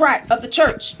head of the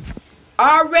church.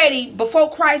 Already,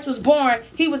 before Christ was born,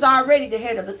 he was already the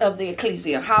head of the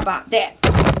ecclesia. How about that?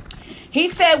 He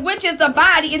said, which is the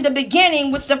body in the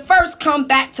beginning, which the first come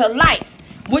back to life.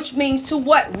 Which means to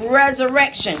what?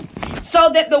 Resurrection. So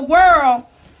that the world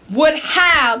would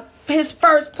have his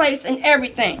first place in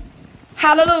everything.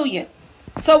 Hallelujah.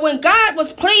 So when God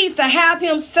was pleased to have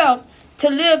himself to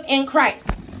live in Christ.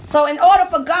 So in order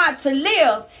for God to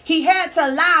live, he had to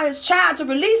allow his child, to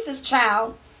release his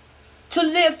child to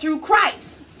live through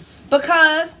Christ.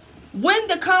 Because when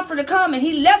the Comforter come and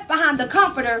he left behind the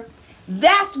Comforter,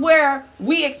 that's where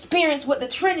we experienced what the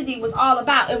Trinity was all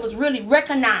about. It was really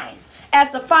recognized as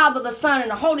the Father, the Son,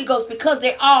 and the Holy Ghost, because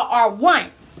they all are one.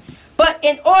 But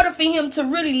in order for him to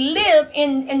really live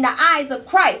in the eyes of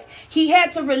Christ, he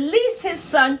had to release his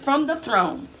son from the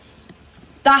throne.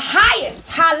 The highest,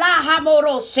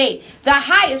 the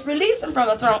highest, release him from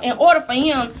the throne in order for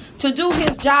him to do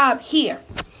his job here.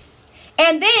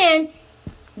 And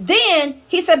then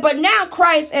he said, but now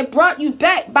Christ had brought you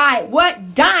back by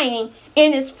what? Dying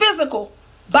in his physical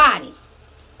body.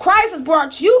 Christ has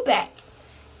brought you back.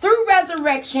 Through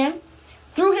resurrection,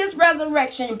 through his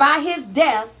resurrection, by his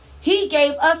death, he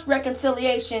gave us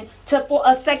reconciliation for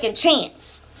a second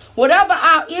chance. Whatever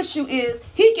our issue is,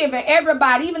 he giving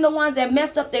everybody, even the ones that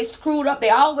messed up, they screwed up,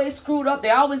 they always screwed up, they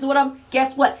always whatever.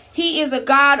 Guess what? He is a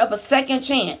God of a second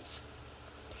chance.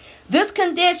 This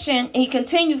condition, he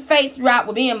continued faith throughout,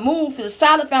 with being moved to the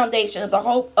solid foundation of the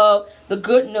hope of the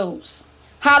good news.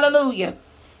 Hallelujah.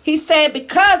 He said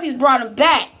because he's brought him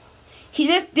back, he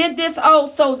just did this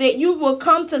so that you will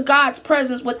come to God's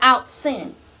presence without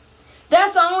sin.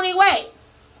 That's the only way.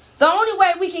 The only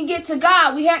way we can get to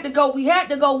God, we had to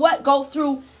go what? Go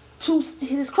through to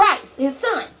his Christ, his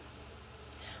son.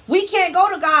 We can't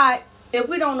go to God if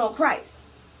we don't know Christ.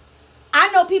 I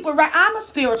know people, right? I'm a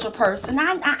spiritual person.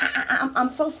 I'm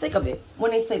so sick of it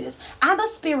when they say this. I'm a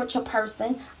spiritual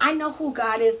person. I know who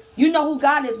God is. You know who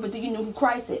God is, but do you know who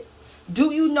Christ is?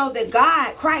 Do you know that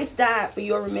Christ died for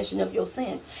your remission of your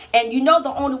sin? And you know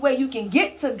the only way you can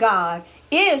get to God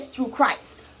is through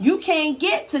Christ. You can't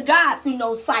get to God through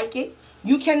no psychic.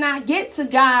 You cannot get to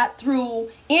God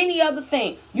through any other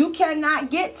thing. You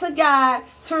cannot get to God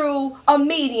through a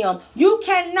medium. You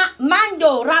cannot,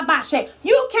 Mando Rabashe.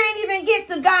 You can't even get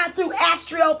to God through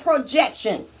astral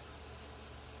projection.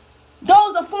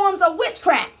 Those are forms of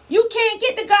witchcraft. You can't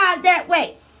get to God that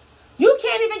way. You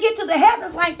can't even get to the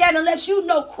heavens like that unless you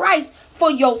know Christ for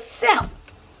yourself.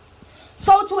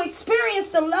 So to experience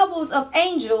the levels of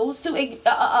angels,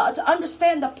 to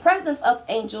understand the presence of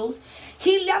angels,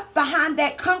 he left behind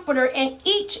that comforter, and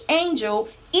each angel,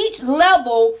 each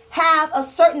level have a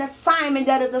certain assignment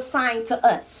that is assigned to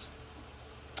us.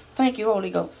 Thank you,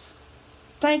 Holy Ghost.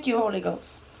 Thank you, Holy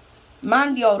Ghost.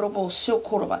 And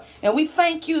we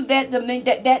thank you that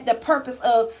the purpose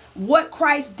of what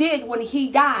Christ did when he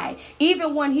died,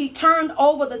 even when he turned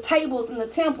over the tables in the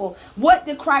temple, what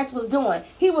did Christ was doing?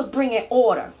 He was bringing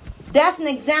order. That's an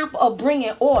example of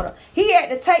bringing order. He had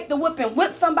to take the whip and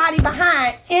whip somebody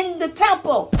behind in the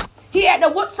temple. He had to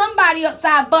whip somebody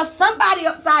upside, bust somebody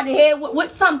upside the head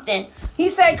with something. He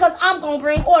said, because I'm going to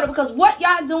bring order, because what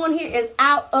y'all doing here is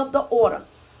out of the order.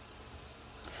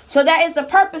 So that is the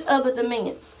purpose of the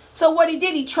dominions. So what he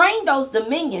did, he trained those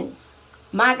dominions.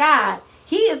 My God,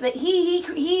 he is the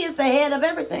head of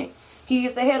everything. He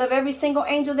is the head of every single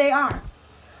angel they are.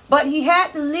 But he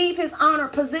had to leave his honor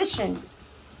position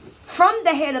from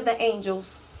the head of the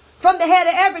angels, from the head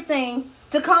of everything,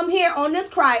 to come here on this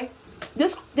Christ,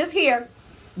 this here,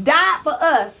 died for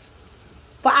us,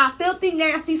 for our filthy,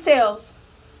 nasty selves,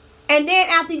 And then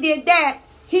after he did that,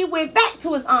 he went back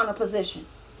to his honor position.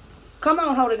 Come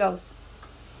on, Holy Ghost.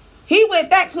 He went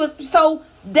back to his, so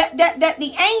that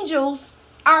the angels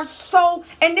are so,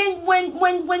 and then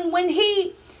when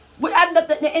he,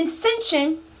 the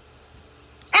ascension,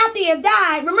 after he had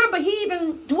died, remember he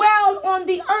even dwelled on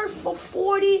the earth for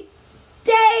 40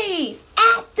 days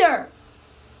after.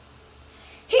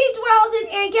 He dwelled in,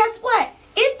 and guess what?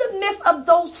 In the midst of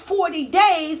those 40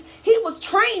 days, he was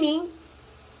training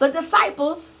the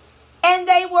disciples, and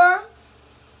they were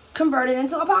converted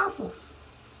into apostles.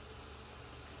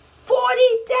 40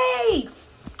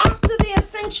 days after the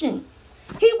ascension.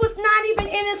 He was not even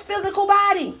in his physical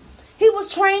body. He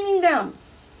was training them.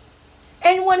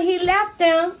 And when he left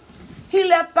them, he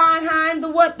left behind the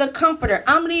what? The Comforter.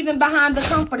 I'm leaving behind the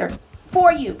Comforter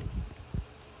for you.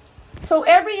 So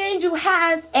every angel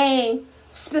has a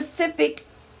specific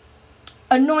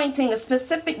anointing, a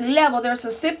specific level. There are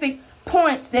specific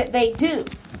points that they do.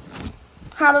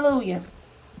 Hallelujah.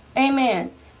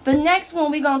 Amen. The next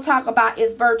one we're going to talk about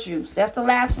is virtues. That's the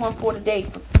last one for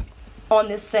today on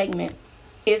this segment.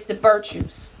 Is the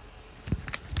virtues.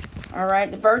 All right,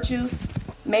 the virtues.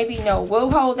 Maybe no. We'll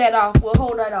hold that off. We'll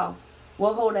hold that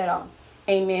off.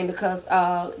 Amen. Because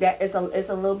that is a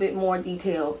little bit more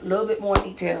detail.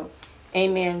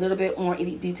 Amen. A little bit more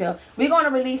detail. We're going to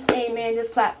release, amen, this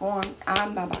platform.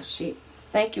 I'm about shit.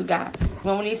 Thank you, God. We're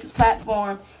going to release this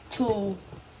platform to,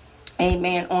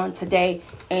 amen, on today.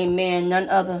 Amen. None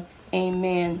other,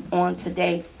 amen, on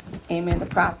today. Amen. The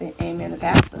prophet. Amen. The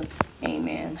pastor.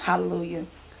 Amen. Hallelujah.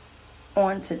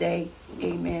 On today,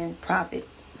 amen. Prophet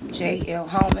J.L.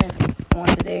 Holman. On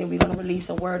today, we're going to release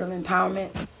a word of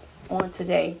empowerment. On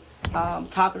today,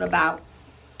 talking about,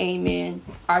 amen,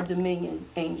 our dominion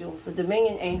angels. The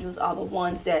dominion angels are the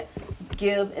ones that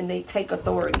give and they take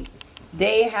authority.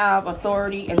 They have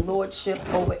authority and lordship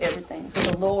over everything. So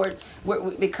the Lord,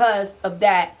 because of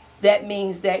that, that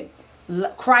means that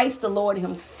Christ the Lord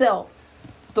himself,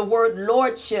 the word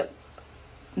lordship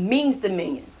means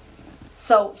dominion.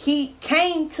 So he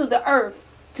came to the earth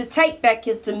to take back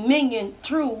his dominion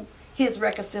through his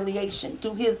reconciliation,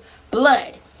 through his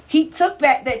blood. He took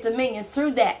back that dominion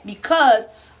through that. Because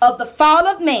of the fall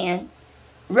of man,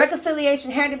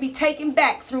 reconciliation had to be taken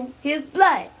back through his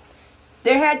blood.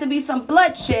 There had to be some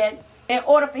bloodshed in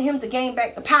order for him to gain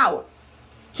back the power.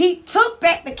 He took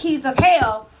back the keys of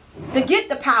hell to get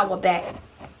the power back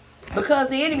because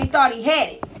the enemy thought he had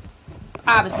it.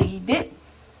 Obviously he didn't.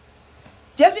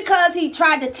 Just because he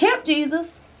tried to tempt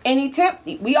Jesus, and he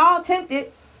tempted, we all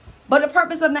tempted, but the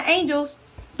purpose of the angels,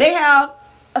 they have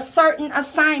a certain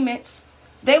assignments.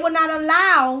 They will not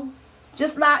allow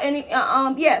just like any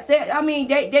yes,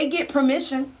 they get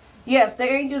permission. Yes, the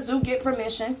angels do get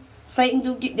permission. Satan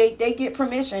they get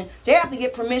permission. They have to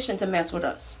get permission to mess with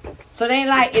us. So it ain't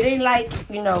like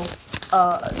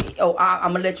I'm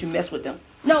gonna let you mess with them.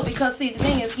 No, because see, the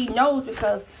thing is, he knows,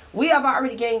 because we have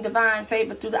already gained divine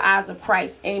favor through the eyes of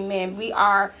Christ. Amen. We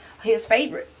are his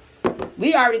favorite.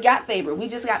 We already got favor. We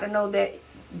just got to know that,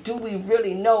 do we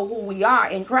really know who we are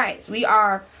in Christ? We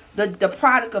are the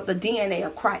product of the DNA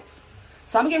of Christ.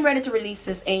 So I'm getting ready to release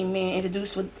this. Amen.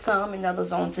 Introduce with some and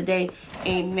others on today.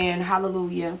 Amen.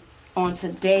 Hallelujah. On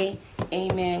today.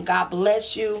 Amen. God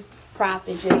bless you.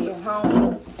 Prophet J.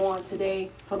 Home on today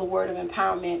for the word of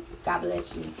empowerment. God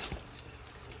bless you.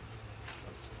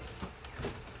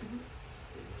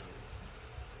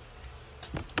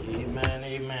 Amen,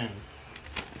 amen.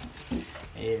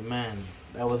 Amen.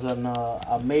 That was an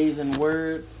amazing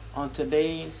word on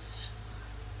today.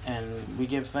 And we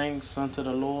give thanks unto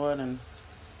the Lord, and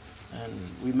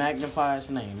we magnify his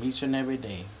name each and every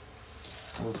day.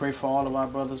 We pray for all of our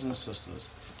brothers and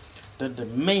sisters. The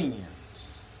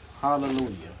dominions.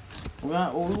 Hallelujah.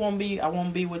 I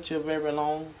won't be with you very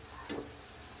long.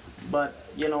 But,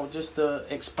 just to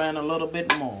expand a little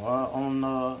bit more on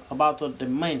about the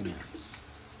dominions.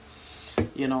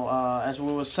 As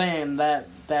we were saying that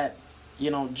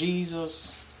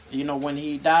Jesus, when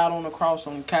he died on the cross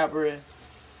on Calvary,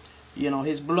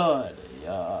 his blood,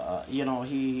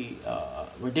 he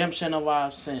redemption of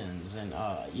our sins, and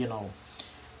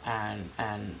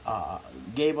and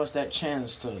gave us that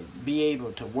chance to be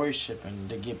able to worship and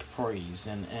to give praise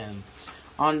and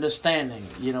understanding.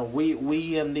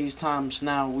 We in these times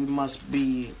now, we must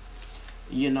be,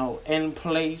 in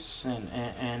place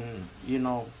and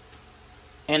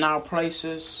in our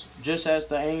places, just as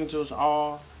the angels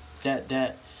are,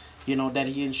 that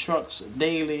he instructs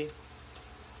daily.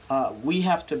 We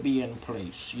have to be in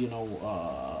place,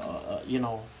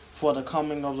 for the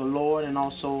coming of the Lord, and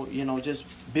also, just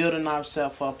building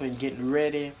ourselves up and getting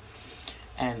ready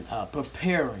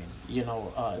preparing,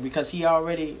 because he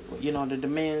already, the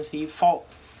demands he fought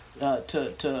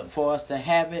for us to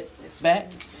have it back.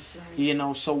 That's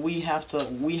right. So we have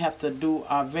to do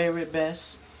our very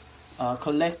best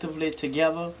collectively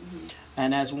together,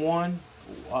 and as one,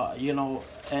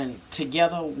 and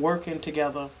together, working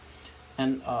together,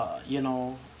 and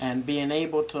and being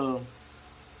able to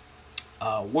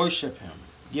worship him,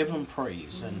 give him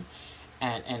praise,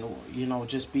 and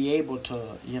just be able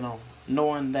to,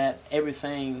 knowing that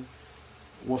everything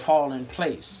will fall in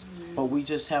place. But we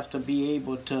just have to be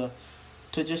able to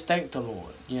just thank the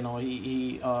Lord. He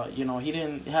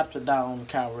didn't have to die on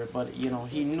Calvary, but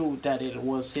he knew that it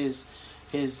was his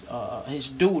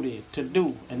duty to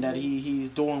do, and that he's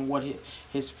doing what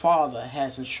his Father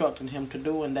has instructed him to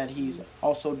do, and that he's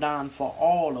also dying for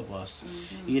all of us,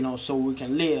 so we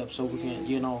can live, so we can,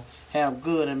 have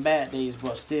good and bad days,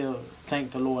 but still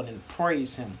thank the Lord and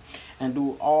praise him, and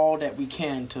do all that we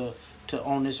can to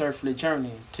on this earthly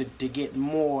journey to get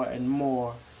more and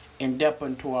more in depth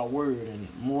into our word, and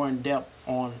more in depth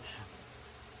on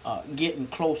getting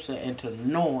closer into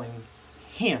knowing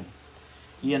him,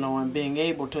 and being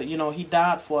able to, he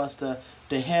died for us to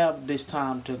have this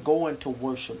time to go into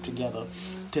worship together,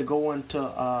 to go into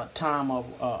a time of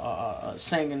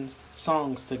singing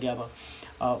songs together,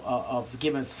 of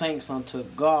giving thanks unto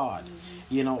God,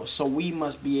 so we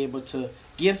must be able to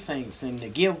give thanks and to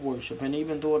give worship, and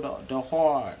even though the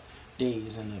hard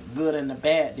days and the good and the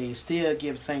bad days, still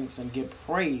give thanks and give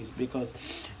praise, because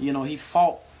he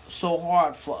fought so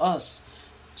hard for us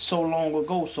so long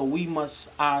ago. So we must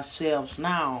ourselves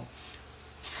now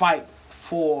fight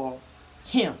for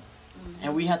him,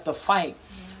 and we have to fight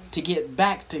to get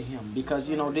back to him, because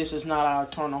this is not our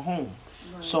eternal home.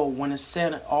 So when it's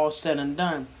all said and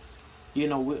done,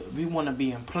 we want to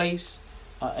be in place,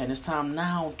 and it's time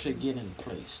now to get in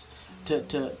place.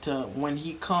 To when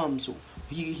he comes,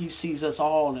 he sees us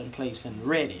all in place and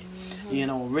ready,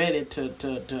 ready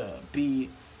to be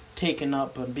taken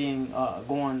up and being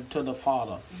going to the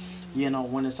Father,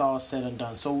 when it's all said and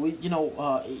done. So we,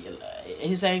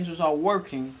 his angels are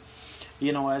working,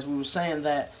 as we were saying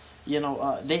that,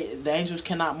 the angels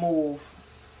cannot move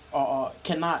or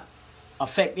cannot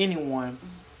affect anyone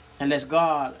unless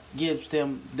God gives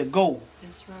them the go.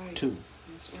 That's right. To.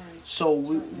 That's right. So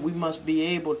we must be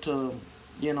able to,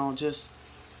 just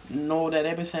know that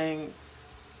everything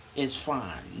is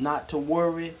fine. Not to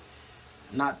worry,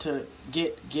 not to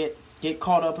get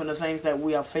caught up in the things that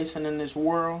we are facing in this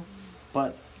world,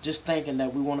 but just thinking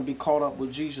that we want to be caught up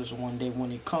with Jesus one day when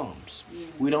he comes. Yes.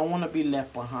 We don't want to be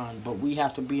left behind, but we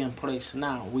have to be in place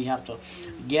now. We have to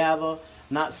gather,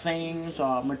 not things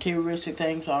or materialistic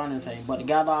things or anything, but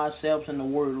gather ourselves in the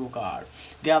Word of God.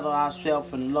 Gather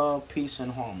ourselves in love, peace,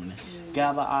 and harmony.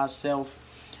 Gather ourselves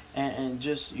and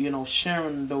just,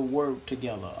 sharing the Word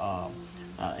together,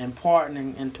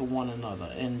 imparting into one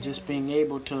another, and just being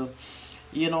able to,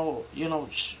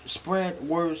 spread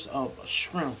words of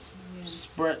strength,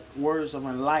 spread words of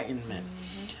enlightenment,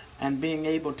 and being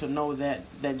able to know that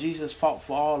Jesus fought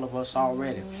for all of us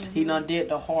already. He done did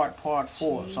the hard part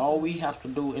for us. All we have to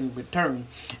do in return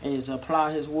is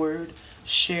apply his word,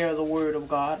 share the word of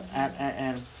God,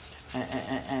 and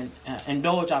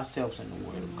indulge ourselves in the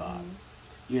word of God.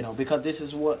 Because this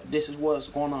is what's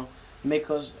gonna make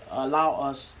us, allow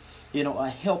us,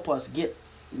 help us get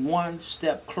one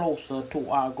step closer to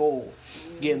our goal,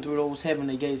 getting through those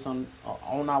heavenly gates on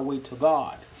our way to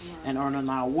God, and earning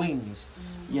our wings.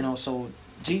 So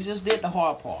Jesus did the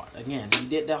hard part. Again, he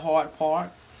did the hard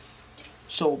part.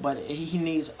 So, but he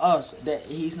needs us. That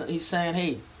he's saying,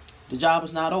 hey, the job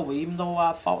is not over. Even though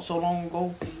I fought so long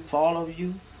ago for all of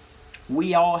you,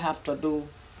 we all have to do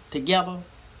together.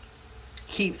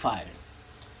 Keep fighting.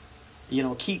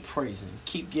 Keep praising.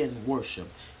 Keep getting worship.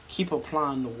 Keep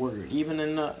applying the word, even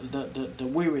in the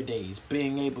weary days,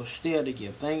 being able still to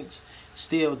give thanks,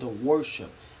 still to worship,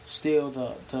 still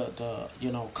the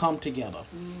come together,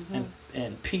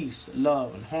 and peace,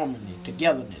 love, and harmony,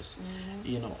 togetherness,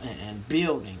 and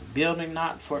building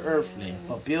not for earthly,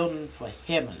 but building for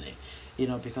heavenly,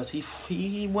 because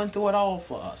he went through it all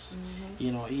for us.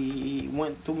 He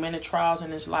went through many trials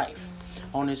in his life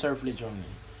on this earthly journey,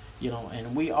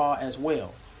 and we are as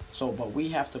well. So, but we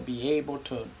have to be able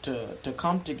to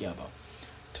come together,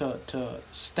 to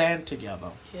stand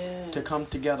together, to come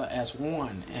together as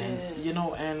one, and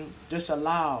and just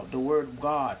allow the word of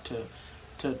God to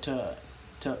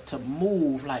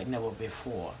move like never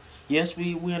before. Yes,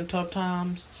 we're in tough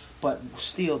times, but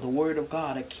still the word of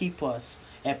God will keep us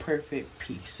at perfect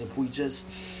peace if we just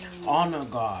honor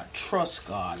God, trust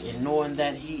God, and knowing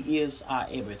that he is our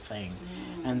everything,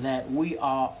 and that we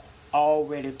are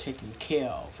already taken care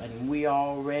of, and we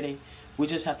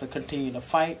just have to continue to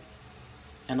fight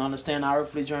and understand our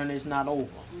earthly journey is not over.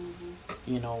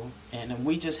 And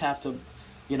we just have to,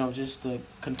 just to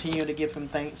continue to give him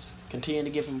thanks, continue to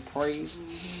give him praise,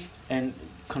 and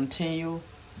continue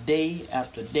day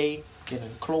after day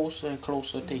getting closer and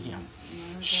closer to him,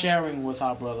 sharing with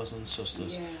our brothers and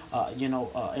sisters,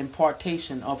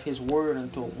 impartation of his word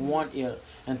into one ear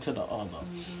and to the other,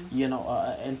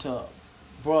 into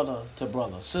brother to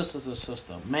brother, sister to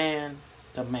sister, man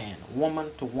to man, woman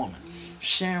to woman.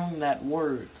 Sharing that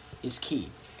word is key.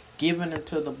 Giving it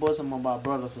to the bosom of our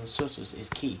brothers and sisters is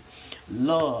key.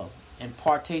 Love,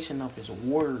 impartation of his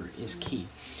word is key.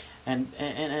 And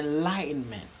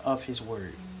enlightenment of his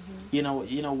word. We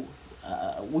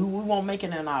won't make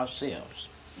it in ourselves.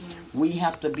 We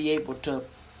have to be able to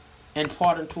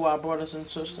impart into our brothers and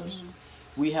sisters.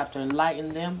 We have to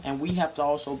enlighten them, and we have to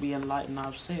also be enlightened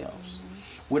ourselves.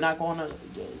 We're not going to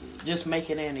just make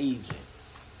it in easy.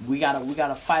 We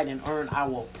gotta fight and earn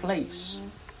our place.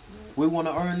 We want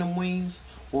to earn them wings.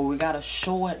 Well, we gotta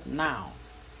show it now.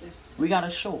 We gotta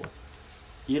show it.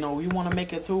 We want to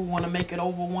make it through. Want to make it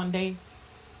over one day.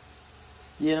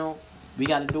 We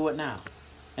gotta do it now,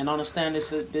 and understand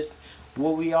this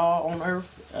where we are on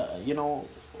earth.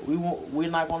 We're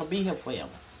not going to be here forever.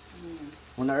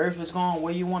 When the earth is gone,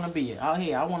 where you want to be? Out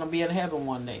here, I want to be in heaven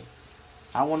one day.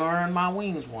 I want to earn my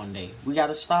wings one day. We got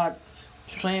to start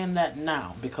saying that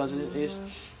now, because it's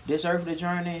this earthly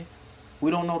journey.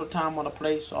 We don't know the time or the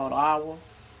place or the hour.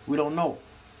 We don't know.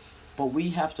 But we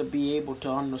have to be able to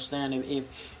understand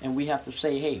and we have to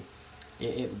say, hey,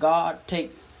 if God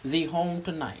take thee home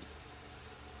tonight,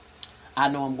 I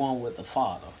know I'm going with the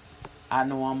Father. I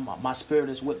know my spirit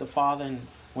is with the Father, and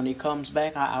when he comes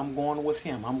back, I'm going with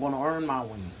him. I'm going to earn my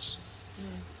wings.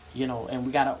 And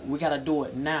we gotta do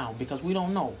it now, because we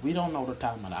don't know. We don't know the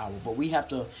time of the hour, but we have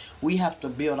to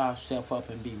build ourselves up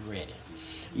and be ready.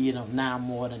 Now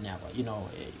more than ever.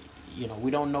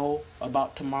 We don't know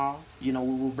about tomorrow. We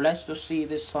were blessed to see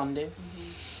this Sunday.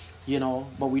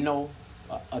 But we know,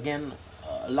 again,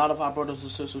 a lot of our brothers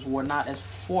and sisters were not as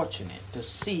fortunate to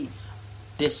see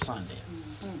this Sunday.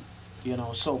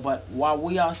 But while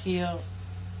we are here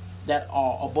that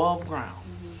are above ground,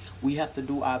 we have to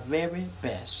do our very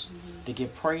best to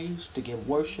give praise, to give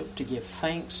worship, to give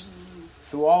thanks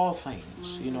through all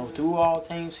things. Through all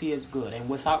things he is good. And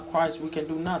without Christ we can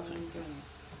do nothing.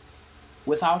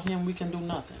 Without him we can do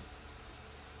nothing.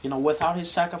 Without his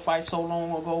sacrifice so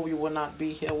long ago, we will not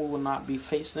be here. We will not be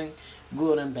facing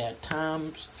good and bad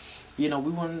times. We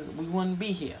wouldn't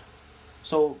be here.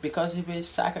 So because of his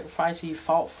sacrifice, he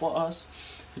fought for us.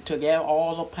 He took out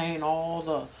all the pain, all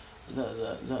the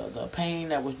pain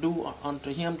that was due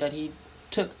unto him, that he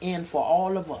took in for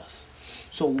all of us.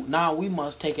 So now we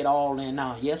must take it all in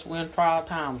now. Yes, we're in trial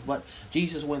times, but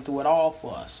Jesus went through it all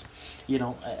for us.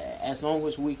 As long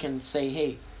as we can say,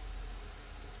 hey,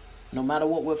 no matter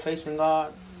what we're facing,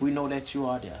 God, we know that you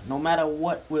are there. No matter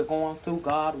what we're going through,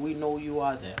 God, we know you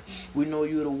are there. We know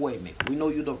you're the way maker. We know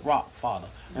you're the rock, Father.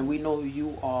 And we know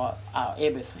you are our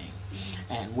everything.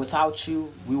 And without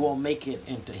you, we won't make it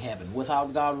into heaven.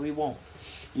 Without God, we won't.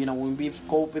 When we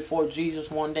go before Jesus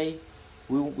one day,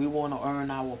 we want to earn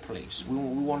our place. We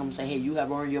want him to say, hey, you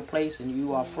have earned your place, and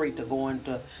you are free to go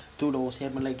through those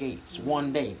heavenly gates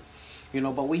one day.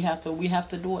 But we have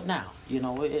to do it now.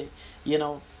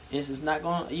 It's not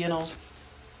going to,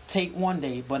 take one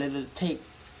day, but it'll take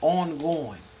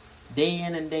ongoing, day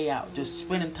in and day out, just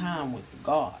spending time with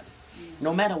God.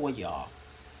 No matter where you are,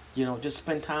 just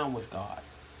spend time with God.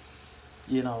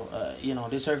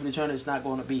 This earthly journey is not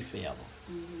going to be forever.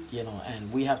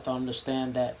 And we have to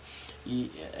understand that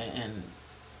and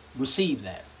receive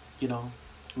that,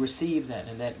 receive that,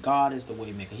 and that God is the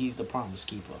way maker. He's the promise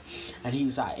keeper, and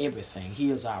he's our everything.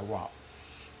 He is our rock.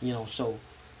 So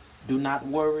do not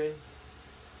worry,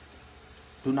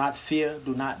 do not fear,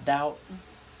 do not doubt,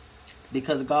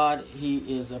 because God,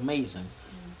 he is amazing,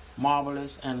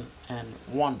 marvelous, and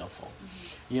wonderful.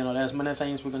 There's many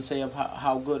things we can say of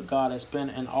how good God has been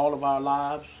in all of our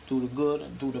lives, through the good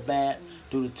and through the bad,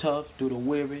 through the tough, through the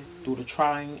weary, through the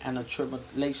trying and the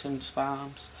tribulations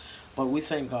times. But we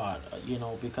thank God,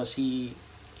 because he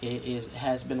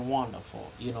has been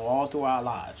wonderful, all through our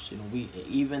lives. We,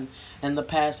 even in the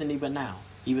past and even now,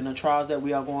 even the trials that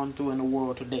we are going through in the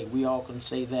world today, we all can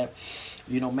say that,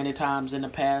 many times in the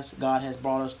past, God has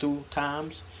brought us through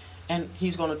times, and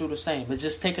he's going to do the same. It's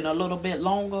just taking a little bit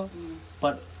longer,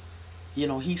 but,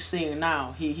 he's seeing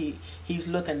now, he's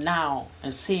looking now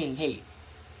and seeing, hey,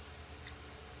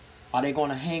 are they going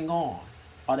to hang on?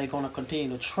 Are they going to continue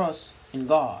to trust in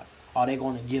God? Are they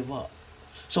going to give up?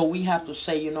 So we have to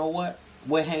say, you know what?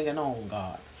 We're hanging on,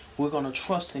 God. We're going to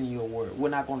trust in your word. We're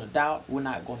not going to doubt. We're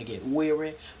not going to get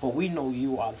weary. But we know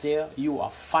you are there. You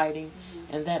are fighting.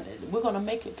 And that we're going to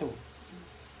make it through.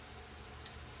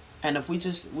 And if we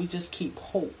just keep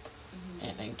hope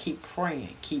and keep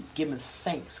praying, keep giving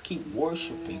thanks, keep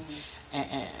worshiping,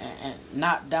 and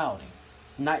not doubting,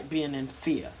 not being in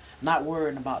fear, not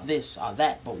worrying about this or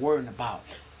that, but worrying about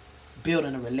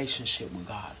building a relationship with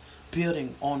God,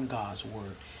 building on God's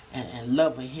word, and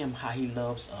loving him how he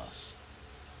loves us.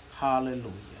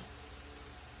 Hallelujah.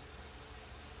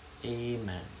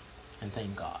 Amen. And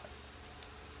thank God.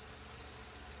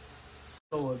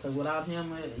 Lord, that without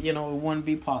him, it wouldn't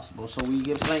be possible. So we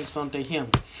give thanks unto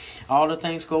him. All the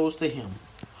thanks goes to him.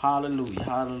 Hallelujah.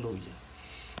 Hallelujah.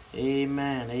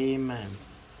 Amen. Amen.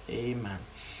 Amen.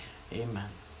 Amen.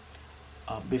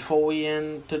 Before we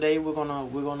end today, we're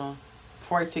gonna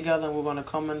pray together, and we're gonna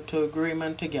come into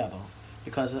agreement together,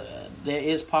 because there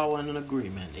is power in an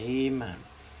agreement. Amen.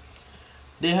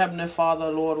 Dear Heavenly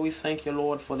Father, Lord, we thank you,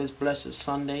 Lord, for this blessed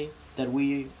Sunday that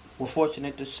we were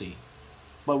fortunate to see.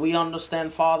 But we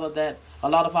understand, Father, that a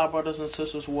lot of our brothers and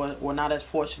sisters were not as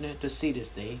fortunate to see this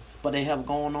day, but they have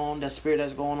gone on, their spirit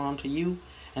has gone on to you,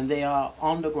 and they are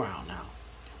on the ground now.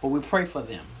 But we pray for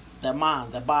them, their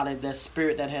mind, their body, their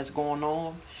spirit that has gone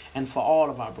on, and for all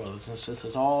of our brothers and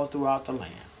sisters all throughout the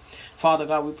land. Father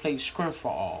God, we pray strength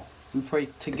for all. We pray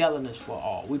togetherness for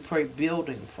all. We pray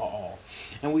building for all.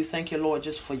 And we thank you, Lord,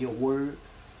 just for your word.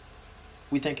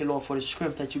 We thank you, Lord, for the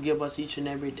strength that you give us each and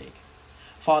every day.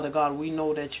 Father God, we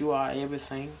know that you are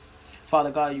everything.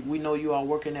 Father God, we know you are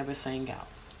working everything out.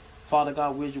 Father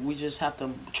God, we just have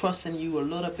to trust in you a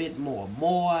little bit more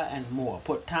and more.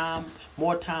 Put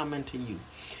more time into you.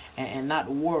 And not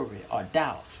worry or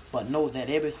doubt, but know that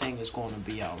everything is going to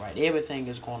be all right. Everything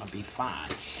is going to be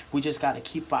fine. We just got to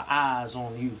keep our eyes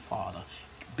on you, Father.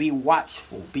 Be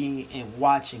watchful,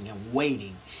 watching and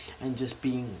waiting, and just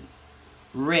being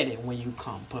ready when you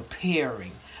come,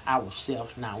 preparing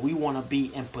ourselves now. We want to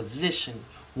be in position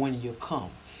when you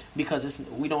come, because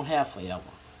we don't have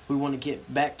forever. We want to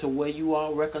get back to where you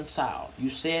are, reconciled. You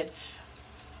said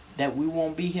that we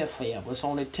won't be here forever. It's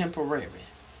only temporary.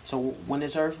 So when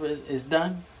this earth is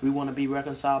done, we want to be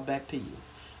reconciled back to you.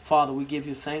 Father, we give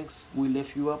you thanks, we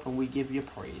lift you up, and we give you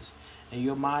praise.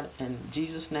 In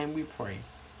Jesus' name we pray.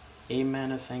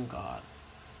 Amen and thank God.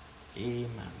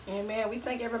 Amen. Amen. We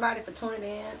thank everybody for tuning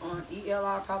in on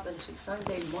ELR Prophetic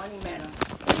Sunday Morning Manna.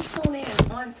 Please tune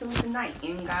in on Tuesday night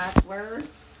in God's Word.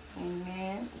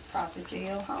 Amen. Prophet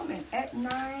J.L. Holman at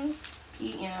 9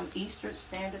 p.m. Eastern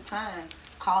Standard Time.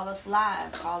 Call us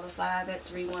live. Call us live at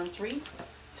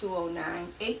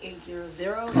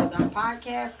 313-209-8800 with our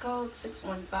podcast code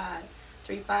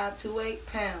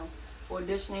 615-3528#. For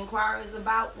additional inquiries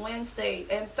about Wednesday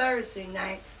and Thursday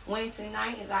night. Wednesday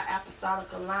night is our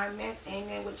apostolic alignment.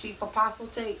 Amen. With Chief Apostle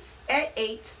Tate at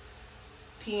 8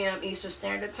 p.m. Eastern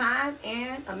Standard Time,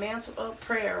 and a mantle of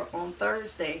prayer on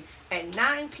Thursday at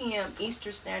 9 p.m.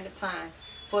 Eastern Standard Time.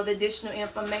 For the additional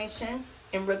information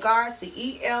in regards to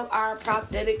ELR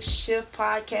Prophetic Shift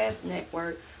Podcast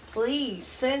Network, please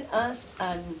send us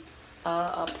a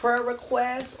prayer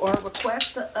request or a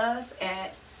request to us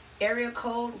at area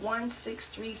code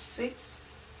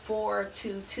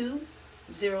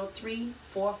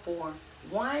 1-636-422-0344.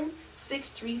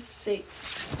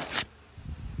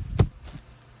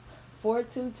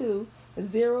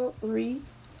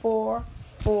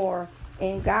 1-636-422-0344.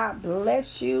 And God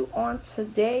bless you on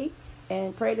today.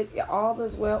 And pray that all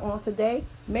is well on today.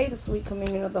 May the sweet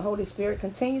communion of the Holy Spirit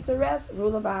continue to rest,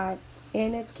 rule, abide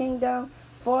in His kingdom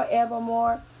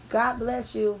forevermore. God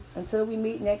bless you. Until we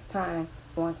meet next time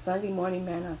on Sunday Morning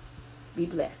Manna. Be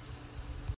blessed.